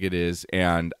much they think it is.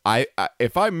 And I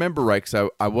if I remember right, because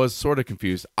I was sort of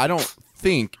confused, I don't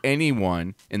think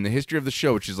anyone in the history of the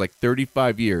show, which is like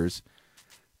 35 years,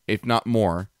 if not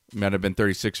more, might have been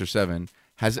 36 or 7,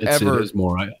 it is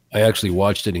more. I actually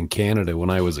watched it in Canada when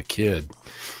I was a kid.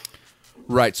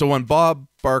 Right. So when Bob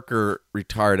Barker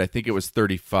retired, I think it was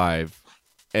 35.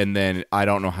 And then I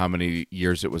don't know how many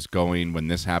years it was going when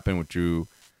this happened with Drew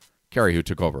Carey, who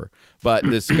took over. But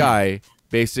this guy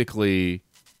basically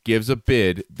gives a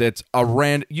bid that's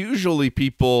usually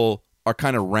people are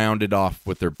kind of rounded off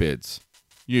with their bids.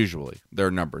 Usually their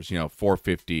numbers,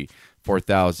 450,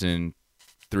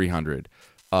 4,300,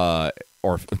 or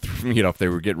if they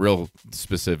would get real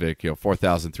specific,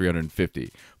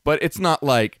 4,350. But it's not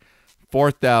like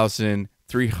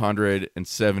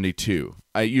 4,372.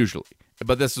 Usually,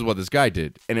 but this is what this guy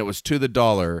did, and it was to the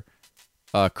dollar,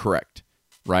 correct,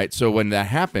 right? So when that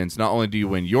happens, not only do you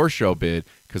win your show bid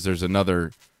because there's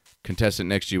another contestant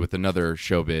next to you with another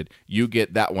show bid, you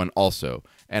get that one also.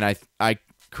 And I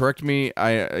correct me,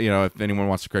 if anyone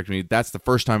wants to correct me, that's the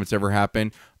first time it's ever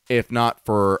happened, if not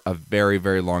for a very,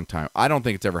 very long time. I don't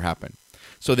think it's ever happened.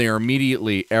 So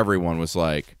everyone was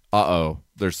like, uh-oh,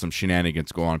 there's some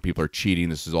shenanigans going on. People are cheating.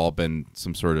 This has all been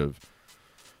some sort of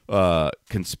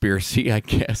conspiracy, I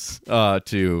guess,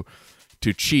 to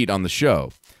cheat on the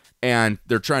show. And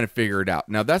they're trying to figure it out.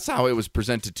 Now, that's how it was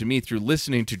presented to me through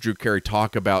listening to Drew Carey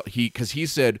talk about, because he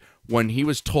said when he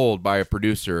was told by a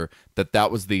producer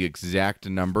that was the exact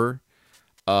number,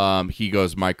 he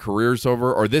goes, my career's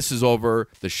over, or this is over,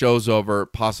 the show's over,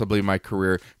 possibly my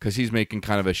career, because he's making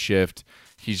kind of a shift.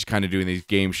 He's kind of doing these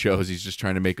game shows. He's just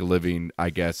trying to make a living, I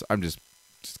guess. I'm just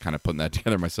kind of putting that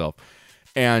together myself.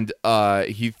 And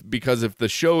because if the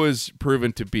show is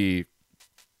proven to be,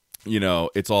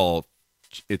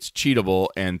 it's cheatable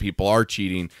and people are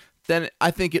cheating, then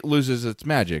I think it loses its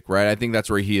magic, right? I think that's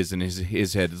where he is in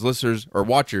his head. His listeners, or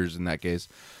watchers in that case,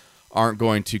 aren't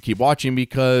going to keep watching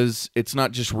because it's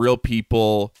not just real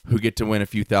people who get to win a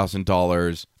few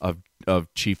 $1,000s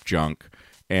of cheap junk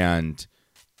and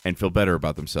feel better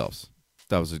about themselves.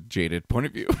 That was a jaded point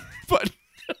of view, but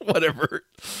whatever.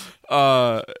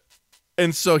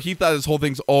 And so he thought this whole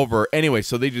thing's over. Anyway,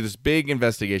 so they do this big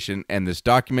investigation and this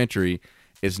documentary,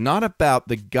 is not about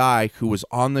the guy who was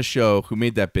on the show who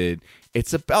made that bid.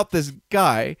 It's about this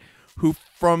guy who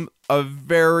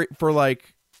for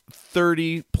like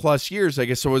 30 plus years, I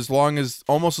guess, so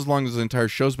almost as long as the entire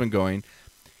show's been going,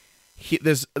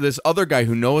 this other guy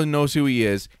who no one knows who he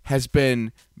is has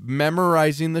been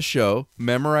memorizing the show,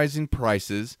 memorizing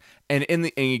prices,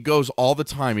 and he goes all the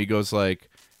time. He goes like,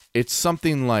 it's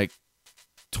something like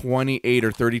 28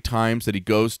 or 30 times that he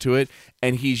goes to it,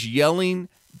 and he's yelling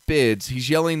bids, he's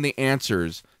yelling the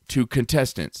answers to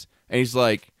contestants, and he's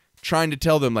like trying to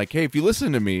tell them like, hey, if you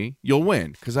listen to me, you'll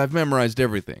win because I've memorized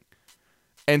everything.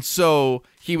 And so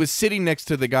he was sitting next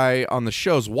to the guy on the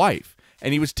show's wife,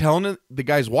 and he was telling the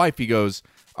guy's wife, he goes,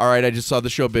 all right, I just saw the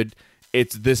show bid,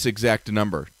 it's this exact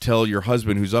number, tell your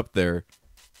husband who's up there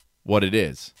what it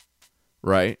is,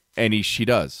 right? And she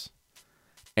does.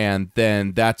 And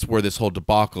then that's where this whole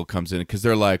debacle comes in, because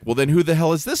they're like, well, then who the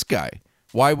hell is this guy?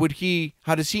 How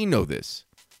does he know this?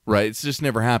 Right? It's just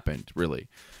never happened, really.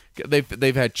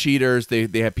 They've had cheaters.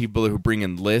 They have people who bring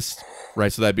in lists,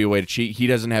 right? So that'd be a way to cheat. He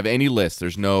doesn't have any lists.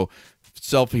 There's no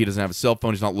he doesn't have a cell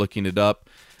phone. He's not looking it up.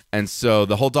 And so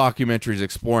the whole documentary is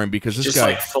exploring because this just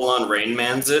guy... like full-on Rain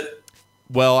Man's it?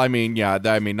 Well, I mean, yeah.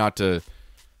 Not to...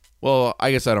 Well,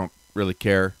 I guess I don't really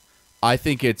care. I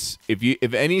think it's...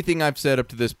 If anything I've said up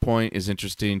to this point is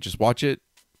interesting, just watch it.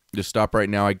 Just stop right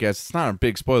now, I guess. It's not a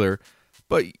big spoiler,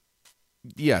 but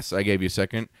yes, I gave you a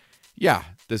second. Yeah,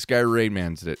 this guy Rain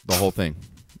Man's it, the whole thing.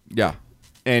 Yeah.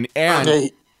 And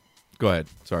Okay. Go ahead.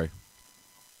 Sorry.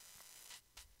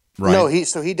 Ryan? No,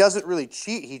 he doesn't really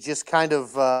cheat. He just kind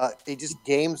of he just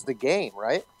games the game,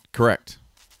 right? Correct.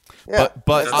 Yeah,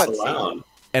 but that's not cheating.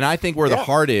 And I think where the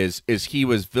heart is he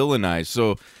was villainized.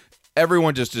 So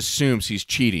everyone just assumes he's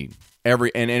cheating.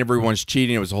 Everyone's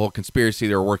cheating. It was a whole conspiracy.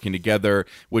 They were working together,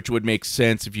 which would make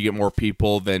sense if you get more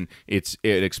people. Then it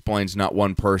explains not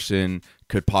one person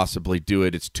could possibly do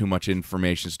it. It's too much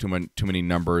information. It's too many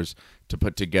numbers to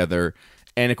put together.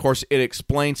 And of course, it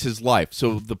explains his life.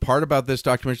 So the part about this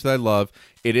documentary that I love,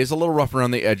 it is a little rough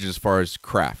around the edges as far as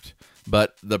craft.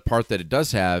 But the part that it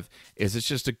does have is it's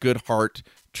just a good heart,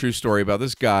 true story about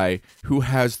this guy who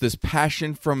has this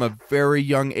passion from a very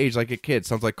young age, like a kid.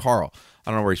 Sounds like Carl.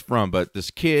 I don't know where he's from, but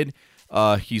this kid,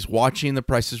 he's watching The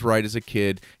Price is Right as a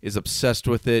kid, is obsessed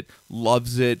with it,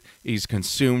 loves it, he's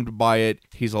consumed by it.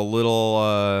 He's a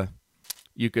little,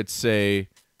 you could say,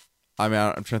 I'm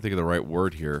trying to think of the right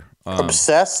word here.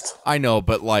 Obsessed? I know,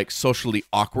 but like socially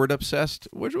awkward obsessed.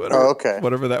 Whatever, okay.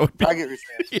 Whatever that would be. I get your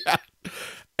sense. Yeah.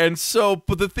 And so,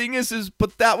 but the thing is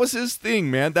but that was his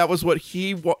thing, man. That was what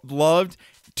he loved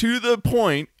to the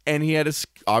point, and he had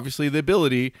obviously the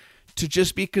ability to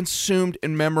just be consumed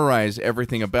and memorize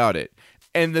everything about it.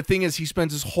 And the thing is, he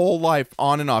spends his whole life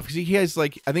on and off. Because he has,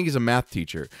 like, I think he's a math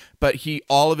teacher, but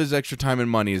all of his extra time and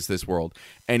money is this world.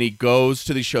 And he goes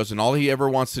to these shows, and all he ever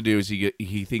wants to do is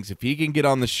he thinks if he can get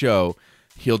on the show,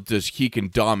 he can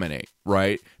dominate,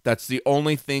 right? That's the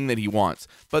only thing that he wants.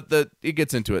 But it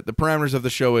gets into it. The parameters of the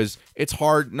show is it's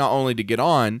hard not only to get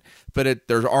on, but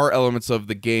there are elements of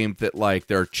the game that, like,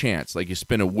 there are chance. Like, you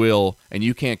spin a wheel, and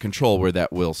you can't control where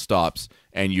that wheel stops,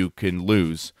 and you can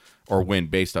lose or win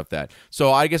based off that.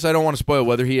 So I guess I don't want to spoil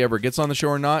whether he ever gets on the show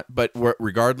or not, but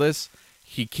regardless,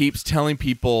 he keeps telling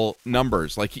people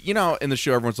numbers. Like, you know, in the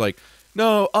show, everyone's like,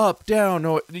 no, up, down,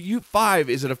 no, 5,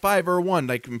 is it a 5 or a 1?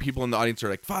 Like, when people in the audience are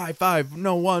like, 5,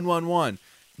 no, 1.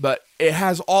 But it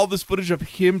has all this footage of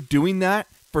him doing that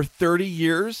for 30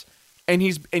 years, and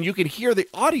you can hear the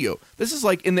audio. This is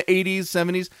like in the 80s,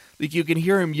 70s, like you can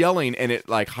hear him yelling, and it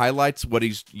like highlights what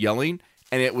he's yelling,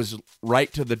 and it was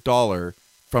right to the dollar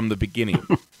from the beginning.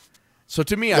 So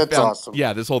to me, That's awesome.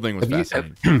 Yeah, this whole thing was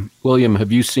fascinating. William,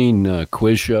 have you seen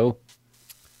Quiz Show?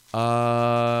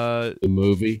 The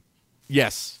movie?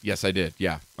 Yes, I did.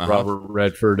 Yeah, Robert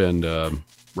Redford and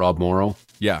Rob Morrow.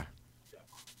 Yeah,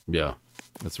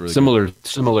 that's really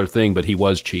similar thing, but he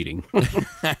was cheating.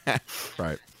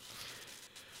 Right.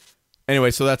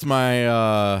 Anyway, so that's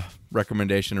my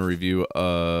recommendation and review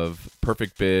of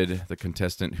Perfect Bid, The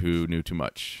Contestant Who Knew Too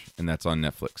Much, and that's on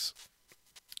Netflix.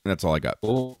 And that's all I got.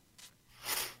 Cool.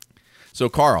 So,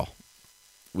 Carl,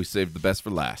 we saved the best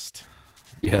for last.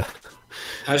 Yeah.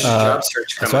 How's your job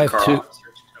search coming, Carl?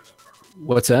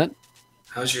 What's that?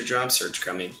 How's your job search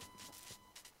coming?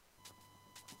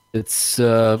 It's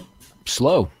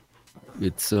slow.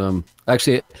 It's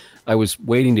actually, I was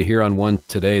waiting to hear on one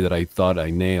today that I thought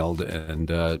I nailed,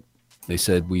 and they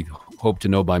said we hope to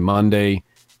know by Monday,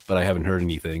 but I haven't heard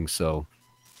anything, so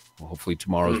hopefully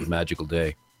tomorrow's the magical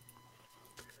day.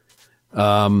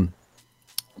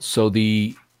 So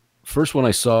the first one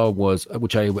I saw was,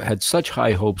 which I had such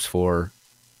high hopes for,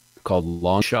 called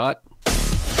Long Shot.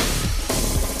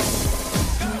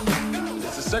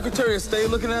 Secretary of State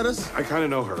looking at us? I kind of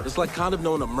know her. It's like kind of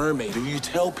knowing a mermaid. Do you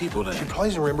tell people that? She probably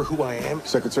doesn't remember who I am.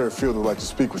 Secretary Field would like to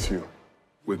speak with you.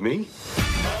 With me?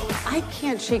 I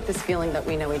can't shake this feeling that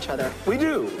we know each other. We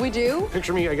do. We do?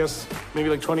 Picture me, I guess, maybe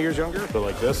like 20 years younger, but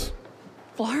like this.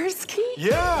 Flarsky?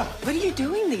 Yeah! What are you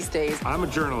doing these days? I'm a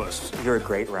journalist. You're a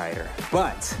great writer,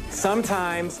 but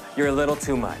sometimes you're a little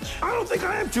too much. I don't think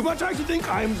I am too much. I actually think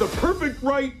I'm the perfect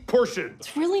right portion.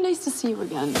 It's really nice to see you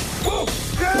again.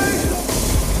 Okay!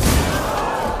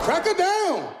 Cracker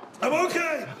down! I'm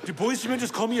okay. Did policemen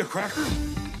just call me a cracker?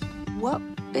 What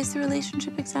is the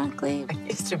relationship exactly? I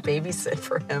used to babysit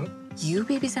for him. You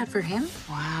babysat for him?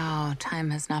 Wow,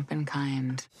 time has not been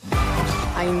kind.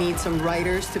 I need some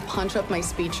writers to punch up my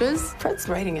speeches. Fred's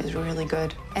writing is really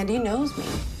good, and he knows me.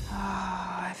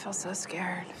 Oh, I feel so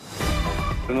scared.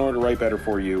 In order to write better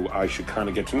for you, I should kind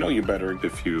of get to know you better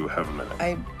if you have a minute.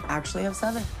 I actually have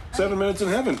 7. 7 minutes in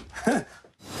heaven.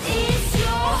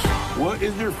 What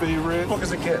is your favorite book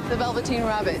as a kid? The Velveteen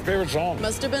Rabbit. Favorite song?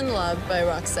 Must Have Been Loved by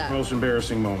Roxette. Most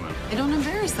embarrassing moment? I don't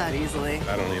embarrass that easily.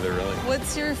 I don't either, really.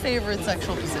 What's your favorite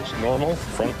sexual position? Normal?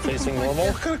 Front-facing normal?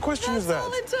 What kind of question is that?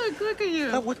 All it took. Look at you.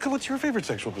 What's your favorite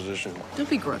sexual position? Don't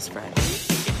be gross, Fred.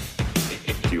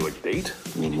 Do you like date?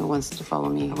 I mean, who wants to follow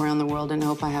me around the world and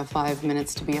hope I have 5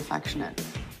 minutes to be affectionate?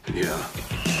 Yeah.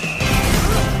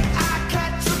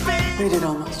 We did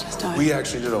almost just die. We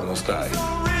actually did almost die.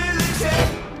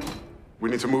 We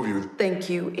need to move you. Thank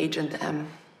you, Agent M.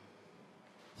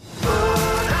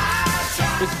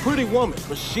 It's Pretty Woman,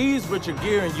 but she's Richard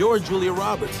Gere and you're Julia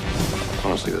Roberts.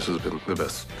 Honestly, this has been the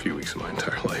best few weeks of my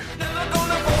entire life.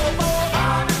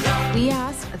 We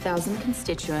asked 1,000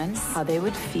 constituents how they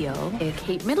would feel if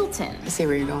Kate Middleton I see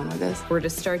where you're going with this. were to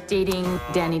start dating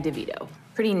Danny DeVito.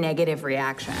 Pretty negative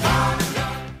reaction.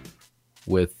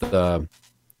 With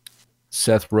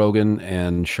Seth Rogen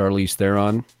and Charlize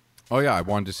Theron. Oh yeah, I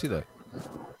wanted to see that.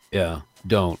 Yeah,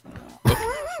 don't.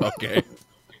 Okay.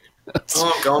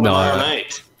 Oh, I'm going tomorrow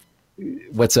night.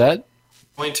 What's that?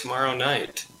 Going tomorrow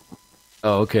night.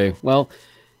 Oh, okay. Well,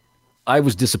 I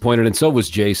was disappointed, and so was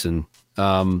Jason.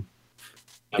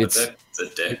 It's a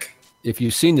dick. If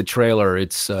you've seen the trailer,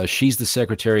 it's she's the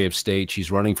Secretary of State. She's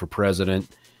running for president.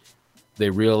 She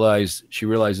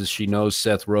realizes she knows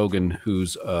Seth Rogen,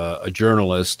 who's a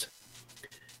journalist,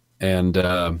 and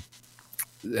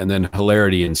then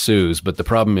hilarity ensues. But the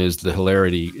problem is the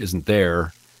hilarity isn't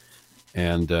there,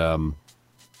 and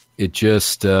it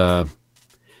just there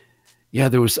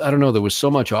was there was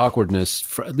so much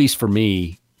awkwardness, at least for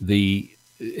me.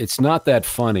 It's not that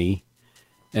funny,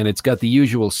 and it's got the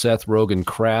usual Seth Rogen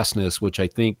crassness, which I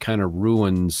think kind of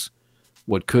ruins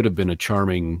what could have been a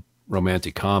charming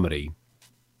romantic comedy.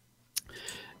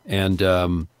 And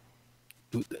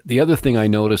the other thing I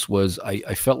noticed was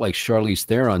I felt like Charlize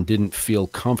Theron didn't feel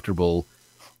comfortable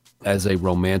as a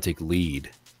romantic lead.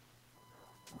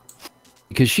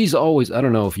 Because she's always, I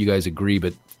don't know if you guys agree,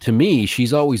 but to me,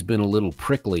 she's always been a little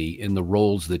prickly in the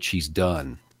roles that she's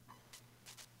done.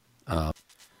 I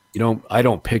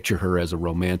don't picture her as a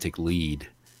romantic lead,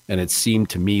 and it seemed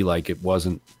to me like it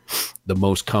wasn't the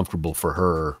most comfortable for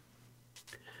her.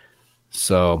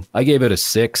 So I gave it a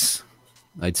 6.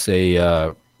 I'd say,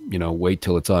 wait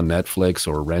till it's on Netflix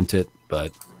or rent it,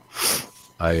 but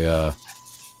I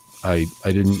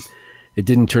didn't. It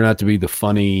didn't turn out to be the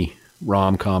funny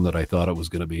rom-com that I thought it was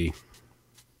going to be.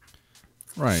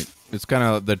 Right. It's kind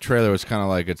of, the trailer was kind of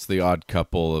like it's the odd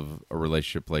couple of a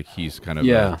relationship. Like he's kind of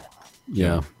yeah.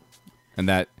 And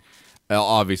that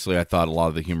obviously I thought a lot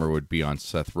of the humor would be on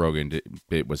Seth Rogen.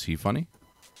 Was he funny?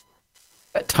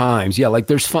 At times, yeah. Like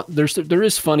there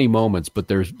is funny moments, but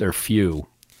they're few.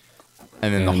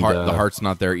 And then the heart's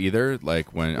not there either.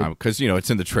 Like when, because it's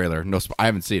in the trailer. No, I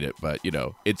haven't seen it, but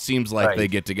it seems like they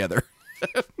get together.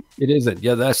 It isn't.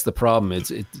 Yeah, that's the problem.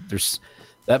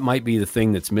 That might be the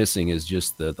thing that's missing is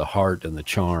just the heart and the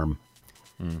charm.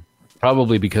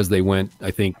 Probably because they went,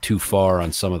 I think, too far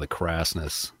on some of the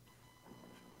crassness.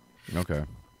 Okay.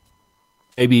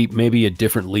 Maybe at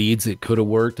different leads it could have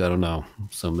worked. I don't know.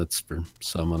 That's for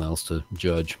someone else to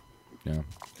judge. Yeah.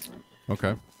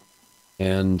 Okay.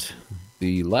 And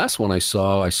the last one I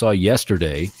saw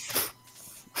yesterday,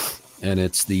 and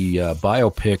it's the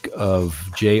biopic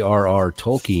of J.R.R.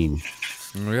 Tolkien.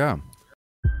 Oh, yeah.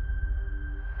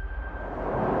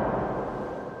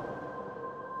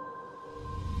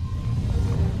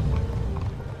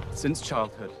 Since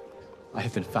childhood, I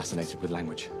have been fascinated with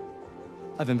language.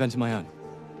 I've invented my own.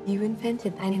 You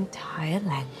invented an entire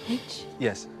language?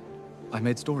 Yes. I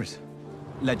made stories.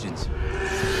 Legends.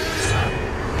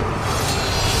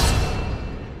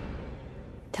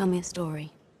 Tell me a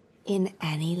story. In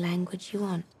any language you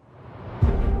want.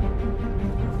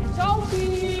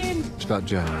 about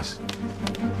journeys.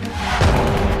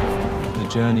 The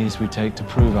journeys we take to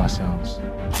prove ourselves.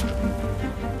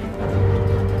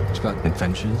 It's about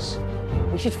adventures.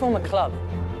 We should form a club,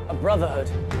 a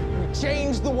brotherhood. We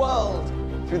change the world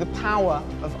through the power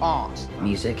of art.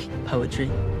 Music, poetry.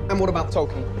 And what about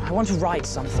talking? I want to write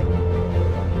something.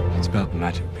 It's about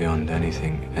magic beyond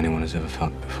anything anyone has ever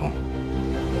felt before.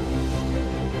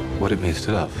 What it means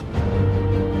to love.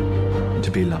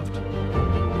 To be loved.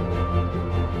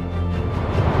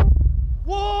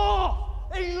 War!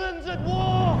 England's at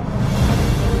war!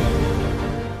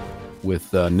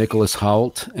 With Nicholas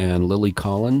Hoult and Lily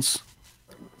Collins.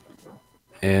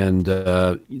 And,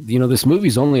 this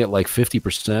movie's only at like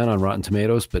 50% on Rotten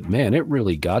Tomatoes, but man, it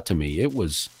really got to me.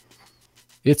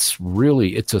 It's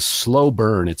a slow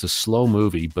burn. It's a slow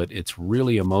movie, but it's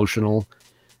really emotional.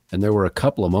 And there were a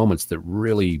couple of moments that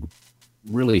really,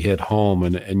 really hit home.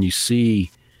 And you see,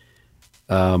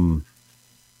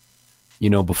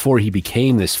 before he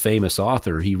became this famous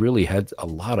author, he really had a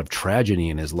lot of tragedy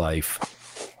in his life.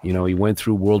 He went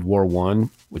through World War I,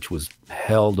 which was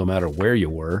hell no matter where you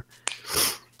were.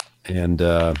 And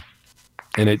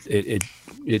it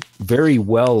very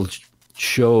well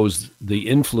shows the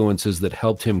influences that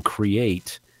helped him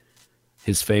create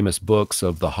his famous books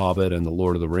of The Hobbit and the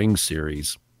Lord of the Rings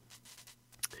series.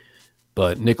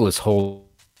 But Nicholas Hoult,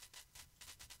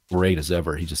 great as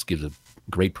ever. He just gives a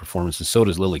great performance, and so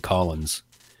does Lily Collins.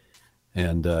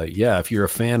 And if you're a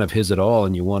fan of his at all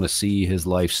and you want to see his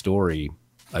life story,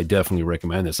 I definitely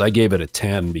recommend this. I gave it a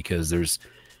 10 because there's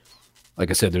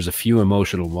a few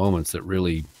emotional moments that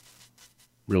really,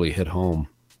 really hit home.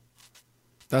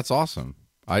 That's awesome.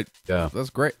 That's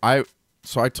great. Ryan,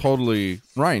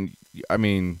 I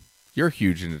mean, you're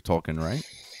huge into Tolkien, right?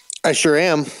 I sure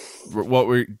am. What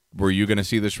were you going to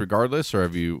see this regardless, or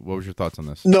what was your thoughts on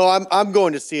this? No, I'm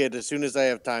going to see it as soon as I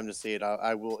have time to see it.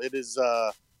 I will. It is,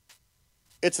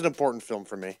 it's an important film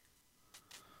for me.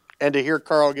 And to hear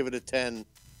Carl give it a 10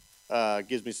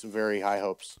 gives me some very high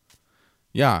hopes.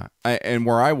 Yeah, and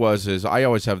where I was is I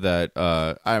always have that.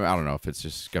 I don't know if it's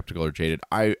just skeptical or jaded.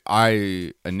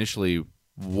 I initially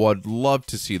would love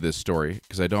to see this story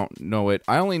because I don't know it.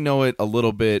 I only know it a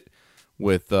little bit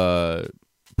with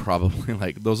probably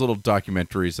like those little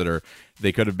documentaries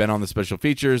they could have been on the special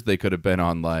features. They could have been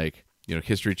on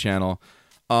History Channel.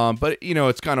 But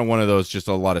it's kind of one of those just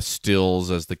a lot of stills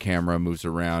as the camera moves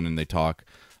around and they talk.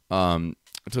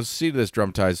 To see this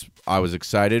dramatized, I was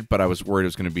excited, but I was worried it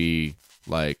was going to be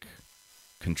like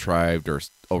contrived or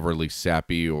overly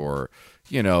sappy or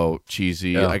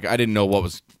cheesy. Yeah. Like I didn't know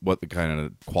what the kind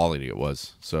of quality it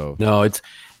was. So no,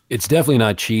 it's definitely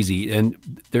not cheesy. And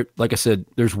there, like I said,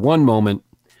 there's one moment.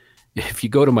 If you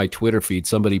go to my Twitter feed,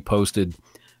 somebody posted.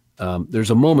 There's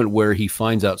a moment where he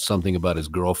finds out something about his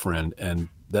girlfriend, and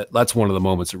that's one of the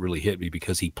moments that really hit me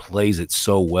because he plays it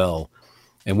so well.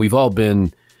 And we've all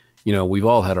been, we've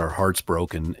all had our hearts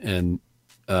broken, and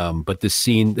but this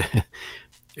scene,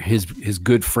 his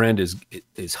good friend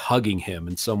is hugging him,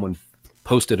 and someone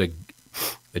posted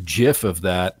a GIF of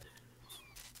that,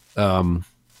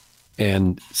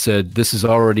 and said, "This is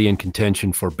already in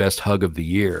contention for best hug of the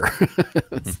year,"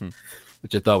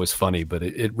 which I thought was funny. But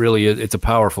it really is. It's a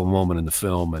powerful moment in the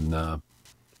film, and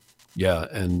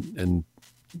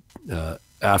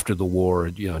after the war,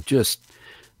 just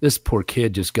this poor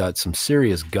kid just got some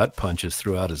serious gut punches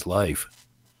throughout his life.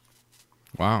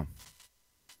 Wow.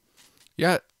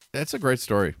 Yeah, that's a great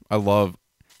story. I love.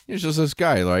 It's just this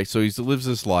guy, right? So he lives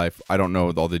this life. I don't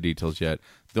know all the details yet.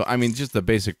 Though, I mean, just the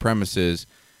basic premise is,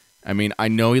 I mean, I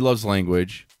know he loves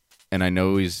language, and I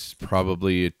know he's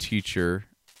probably a teacher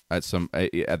at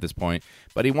this point.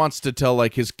 But he wants to tell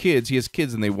his kids. He has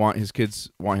kids, and his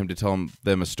kids want him to tell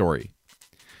them a story.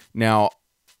 Now,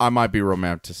 I might be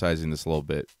romanticizing this a little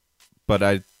bit, but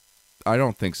I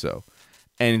don't think so.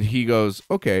 And he goes,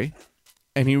 okay,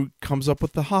 and he comes up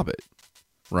with The Hobbit,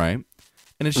 right?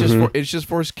 And it's just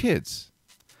for his kids.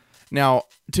 Now,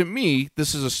 to me,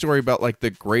 this is a story about the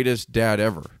greatest dad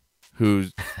ever, who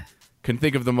can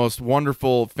think of the most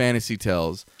wonderful fantasy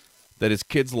tales that his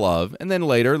kids love, and then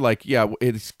later,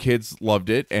 his kids loved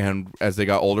it, and as they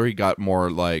got older, he got more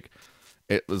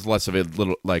it was less of a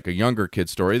little a younger kid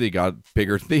story. They got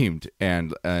bigger themed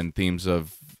and themes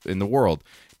in the world.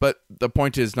 But the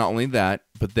point is not only that,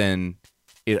 but then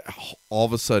it all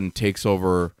of a sudden takes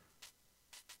over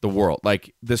the world.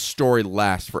 This story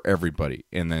lasts for everybody,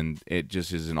 and then it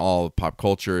just is in all of pop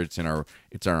culture. It's in our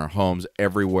homes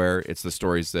everywhere. It's the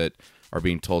stories that are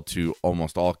being told to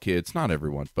almost all kids, not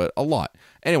everyone, but a lot.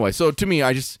 Anyway, so to me,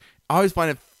 I always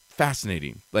find it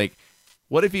fascinating.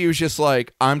 What if he was just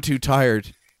I'm too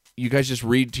tired. You guys just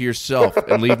read to yourself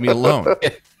and leave me alone.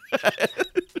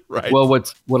 Right. Well,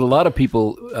 what a lot of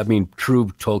people, I mean, true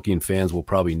Tolkien fans will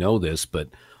probably know this, but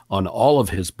on all of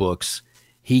his books,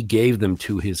 he gave them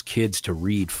to his kids to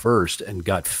read first and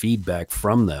got feedback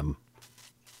from them.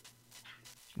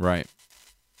 Right.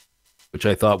 Which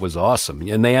I thought was awesome.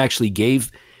 And they actually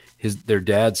gave their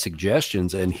dad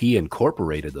suggestions and he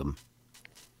incorporated them.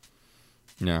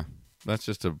 Yeah. That's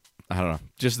just I don't know.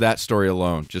 Just that story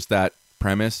alone, just that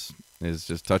premise is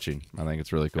just touching. I think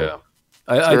it's really cool. Yeah.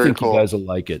 I think cool. You guys will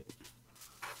like it.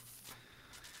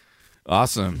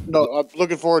 Awesome. No, I'm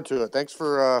looking forward to it. Thanks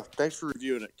for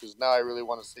reviewing it because now I really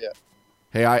want to see it.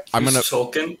 Hey, I'm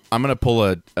Tolkien? gonna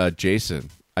pull a Jason.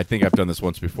 I think I've done this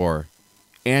once before.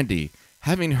 Andy,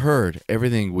 having heard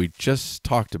everything we just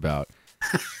talked about,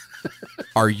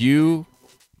 are you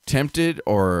tempted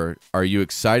or are you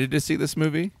excited to see this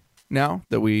movie now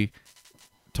that we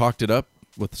talked it up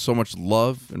with so much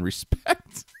love and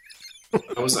respect?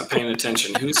 I wasn't paying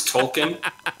attention. Who's Tolkien?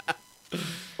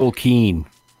 Tolkien.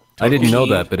 I didn't know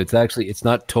that, but it's not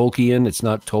Tolkien, it's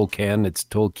not Tolkien, it's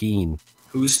Tolkien.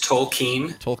 Who's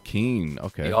Tolkien? Tolkien,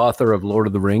 okay. The author of Lord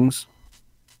of the Rings.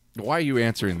 Why are you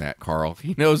answering that, Carl?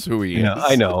 He knows who he is. Yeah,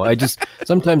 I know.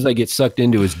 Sometimes I get sucked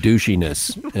into his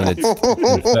douchiness, and it's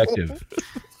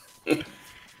effective.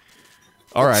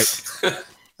 All right.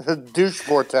 Douche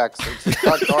vortex. It's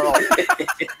not Carl.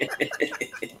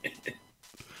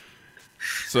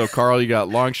 So, Carl, you got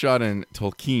Longshot and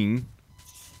Tolkien.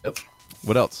 Yep.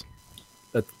 What else?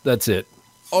 That's it.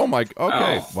 Oh, my. Okay.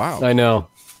 Oh. Wow. I know.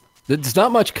 There's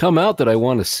not much come out that I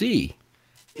want to see.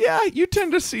 Yeah, you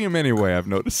tend to see him anyway, I've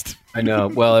noticed. I know.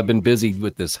 Well, I've been busy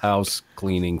with this house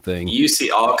cleaning thing. You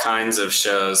see all kinds of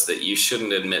shows that you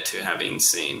shouldn't admit to having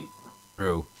seen.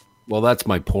 True. Well, that's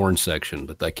my porn section,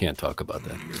 but I can't talk about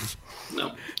that here.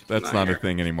 No. That's not a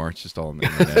thing anymore. It's just all on the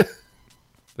internet.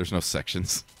 There's no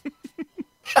sections.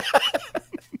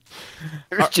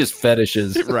 There's just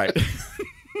fetishes. Right.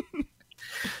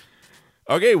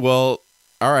 Okay, well,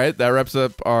 all right. That wraps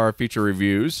up our feature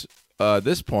reviews. At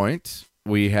this point,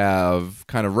 we have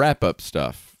kind of wrap-up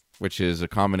stuff, which is a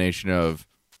combination of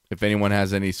if anyone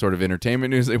has any sort of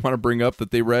entertainment news they want to bring up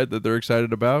that they read that they're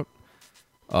excited about.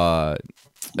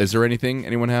 Is there anything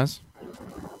anyone has?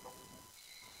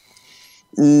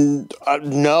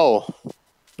 No.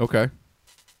 Okay.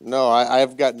 No,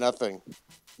 I've got nothing.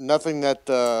 Nothing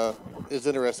that is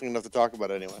interesting enough to talk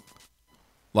about anyway.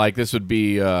 Like this would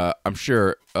be, I'm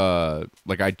sure,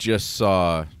 like I just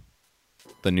saw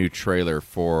the new trailer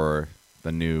for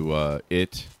the new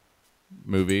It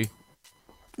movie.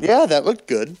 Yeah, that looked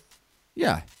good.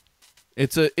 Yeah.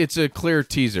 It's a clear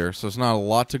teaser, so it's not a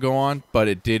lot to go on, but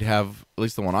it did have, at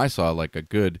least the one I saw, like a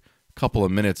good couple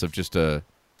of minutes of just a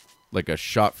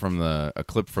shot from a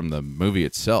clip from the movie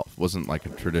itself. It wasn't like a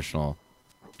traditional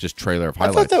just trailer of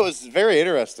highlights. I thought that was very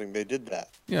interesting. They did that.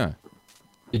 Yeah.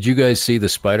 Did you guys see the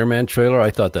Spider-Man trailer? I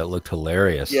thought that looked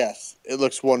hilarious. Yes, it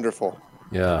looks wonderful.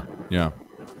 Yeah. Yeah.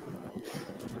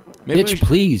 Bitch,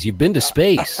 please, you've been to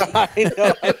space. I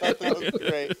know. I thought that was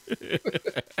great.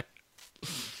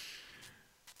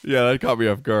 Yeah, that caught me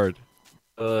off guard.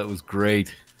 That was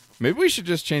great. Maybe we should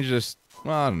just change this.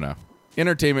 Well, I don't know.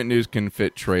 Entertainment news can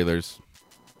fit trailers,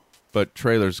 but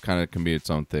trailers kind of can be its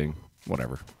own thing.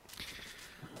 Whatever.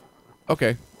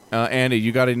 Okay, Andy,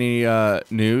 you got any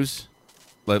news?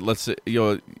 Let's say,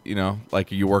 you know,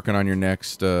 like, are you working on your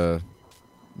next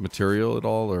material at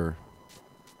all, or?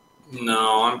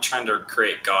 No, I'm trying to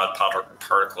create God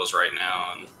particles right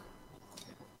now, and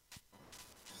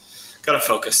gotta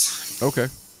focus. Okay.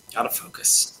 Gotta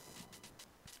focus.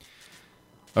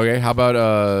 Okay, how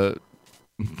about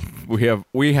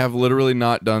we have literally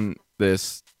not done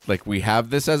this. Like, we have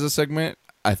this as a segment.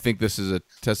 I think this is a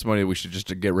testimony we should just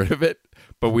get rid of it.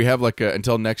 But we have like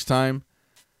until next time.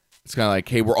 It's kind of like,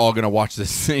 hey, we're all gonna watch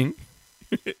this thing,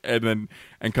 and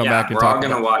come back and talk.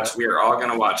 We are all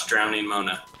gonna watch Drowning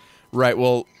Mona. Right.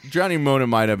 Well, Drowning Mona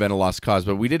might have been a lost cause,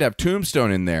 but we did have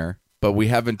Tombstone in there, but we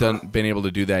haven't been able to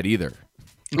do that either.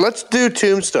 Let's do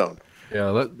Tombstone.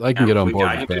 Yeah, I can get on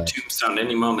board with that. Tombstone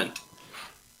any moment.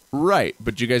 Right,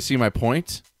 but you guys see my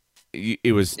point?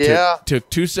 It was took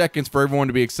 2 seconds for everyone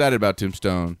to be excited about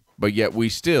Tombstone, but yet we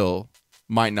still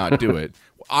might not do it.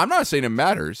 I'm not saying it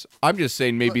matters. I'm just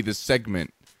saying maybe this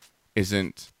segment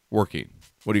isn't working.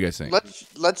 What do you guys think?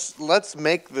 Let's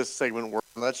make this segment work.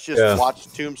 Let's just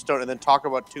watch Tombstone and then talk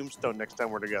about Tombstone next time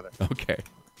we're together. Okay.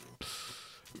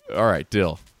 All right,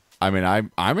 deal. I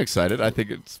mean, I'm excited. I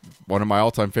think it's one of my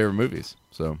all-time favorite movies.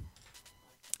 So,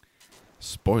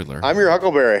 spoiler. I'm your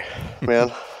Huckleberry,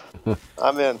 man.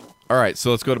 I'm in. All right,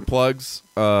 so let's go to plugs.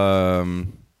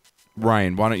 Ryan,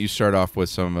 why don't you start off with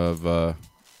some of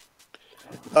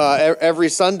every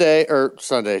Sunday,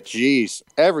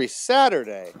 every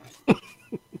Saturday.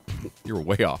 You're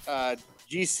way off.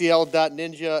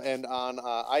 GCL.Ninja and on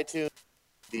iTunes,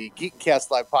 the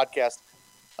Geekcast Live podcast.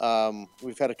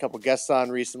 We've had a couple guests on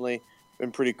recently.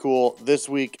 Been pretty cool. This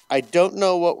week, I don't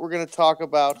know what we're going to talk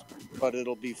about, but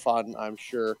it'll be fun, I'm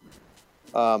sure.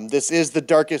 This is the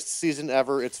darkest season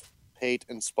ever. It's hate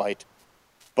and spite,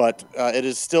 but it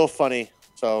is still funny.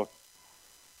 So,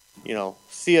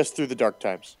 see us through the dark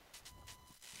times.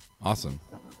 Awesome.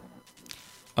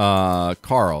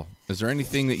 Carl, is there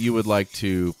anything that you would like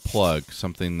to plug?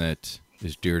 Something that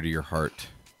is dear to your heart?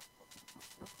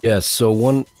 Yes. So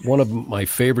one of my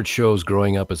favorite shows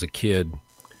growing up as a kid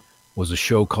was a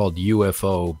show called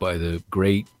UFO by the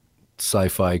great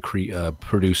sci-fi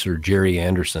producer Jerry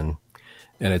Anderson,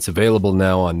 and it's available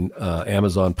now on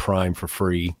Amazon Prime for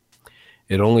free.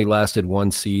 It only lasted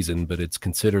one season, but it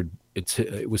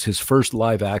was his first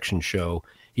live action show.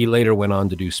 He later went on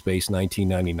to do Space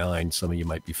 1999. Some of you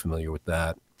might be familiar with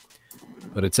that.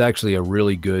 But it's actually a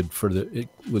really good it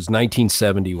was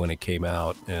 1970 when it came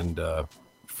out, and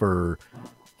for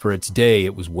its day,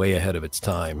 it was way ahead of its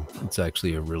time. It's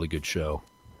actually a really good show.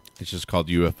 It's just called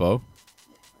UFO?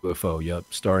 UFO, yep.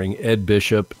 Starring Ed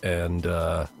Bishop and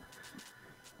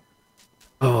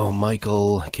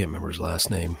Michael, I can't remember his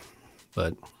last name,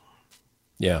 but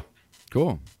yeah.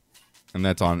 Cool. And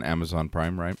that's on Amazon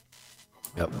Prime, right?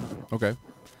 Yep. Okay.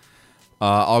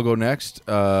 I'll go next.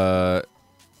 Let's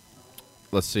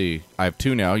see. I have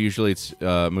two now. Usually it's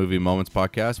Movie Moments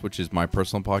Podcast, which is my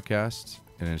personal podcast.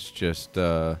 And it's just,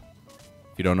 if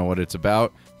you don't know what it's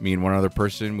about, me and one other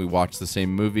person, we watch the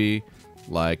same movie,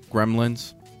 like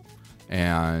Gremlins.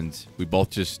 And we both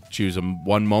just choose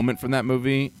one moment from that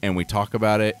movie, and we talk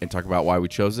about it and talk about why we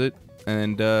chose it.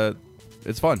 And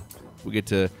it's fun. We get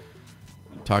to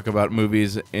talk about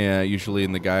movies, usually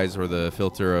in the guise or the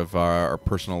filter of our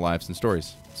personal lives and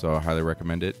stories. So I highly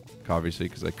recommend it, obviously,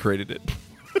 because I created it.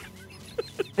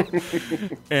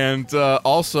 And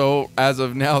also, as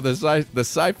of now, the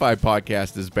Sci-Fi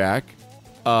podcast is back.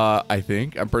 I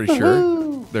think. I'm pretty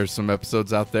sure. There's some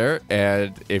episodes out there.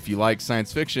 And if you like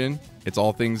science fiction, it's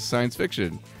all things science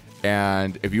fiction.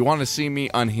 And if you want to see me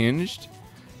unhinged,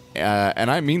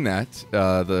 and I mean that,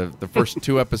 the first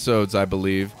two episodes, I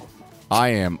believe, I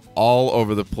am all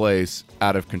over the place,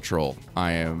 out of control.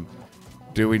 I am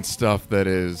doing stuff that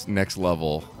is next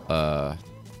level,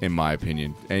 in my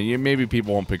opinion. And maybe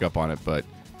people won't pick up on it, but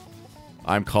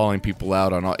I'm calling people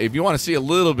out on all. If you want to see a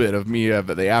little bit of me of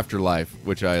the afterlife,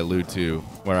 which I allude to,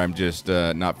 where I'm just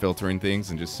not filtering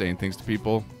things and just saying things to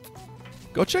people,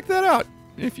 go check that out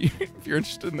if you're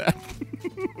interested in that.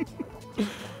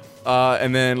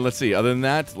 And then let's see. Other than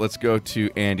that, let's go to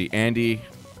Andy. Andy,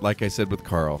 like I said with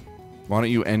Carl, why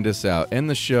don't you end us out? End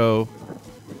the show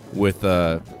with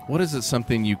what is it?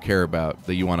 Something you care about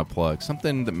that you want to plug?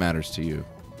 Something that matters to you.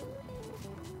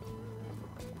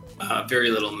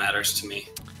 Very little matters to me.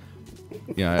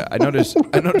 Yeah, I notice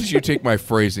you take my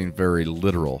phrasing very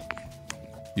literal.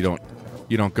 You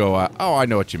don't go, oh, I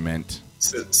know what you meant.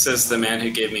 Says the man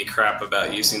who gave me crap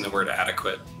about using the word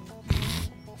adequate.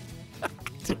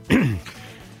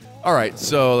 All right,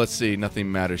 so let's see.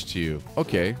 Nothing matters to you.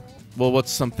 Okay. Well,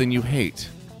 what's something you hate?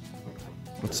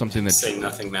 What's something that... Say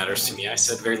nothing matters to me. I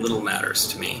said very little matters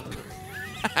to me.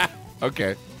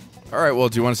 Okay. All right, well,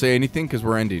 do you want to say anything? Because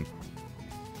we're ending.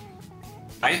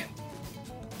 Bye.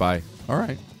 Bye. All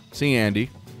right. See you, Andy.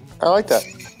 I like that.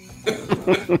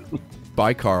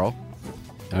 Bye, Carl.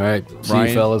 All right. See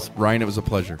you, fellas. Ryan, it was a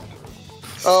pleasure.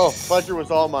 Oh, pleasure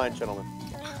was all mine, gentlemen.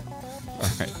 All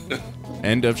right.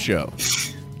 End of show.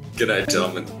 Good night,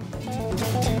 gentlemen.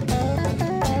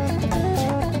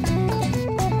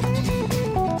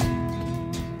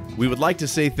 We would like to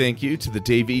say thank you to the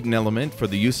Dave Eden Element for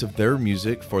the use of their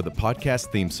music for the podcast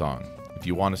theme song. If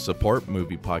you want to support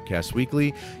Movie Podcast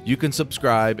Weekly, you can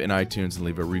subscribe in iTunes and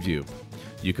leave a review.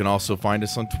 You can also find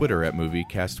us on Twitter at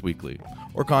MovieCast Weekly,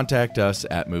 or contact us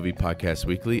at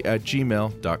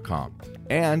moviepodcastweekly@gmail.com.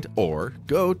 Or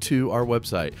go to our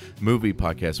website,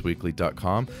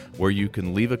 moviepodcastweekly.com, where you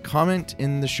can leave a comment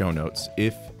in the show notes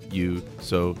if you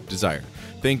so desire.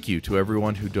 Thank you to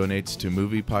everyone who donates to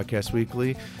Movie Podcast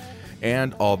Weekly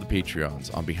and all the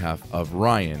Patreons. On behalf of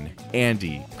Ryan,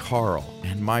 Andy, Carl,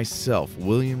 and myself,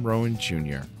 William Rowan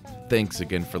Jr., thanks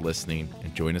again for listening,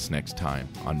 and join us next time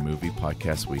on Movie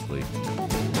Podcast Weekly.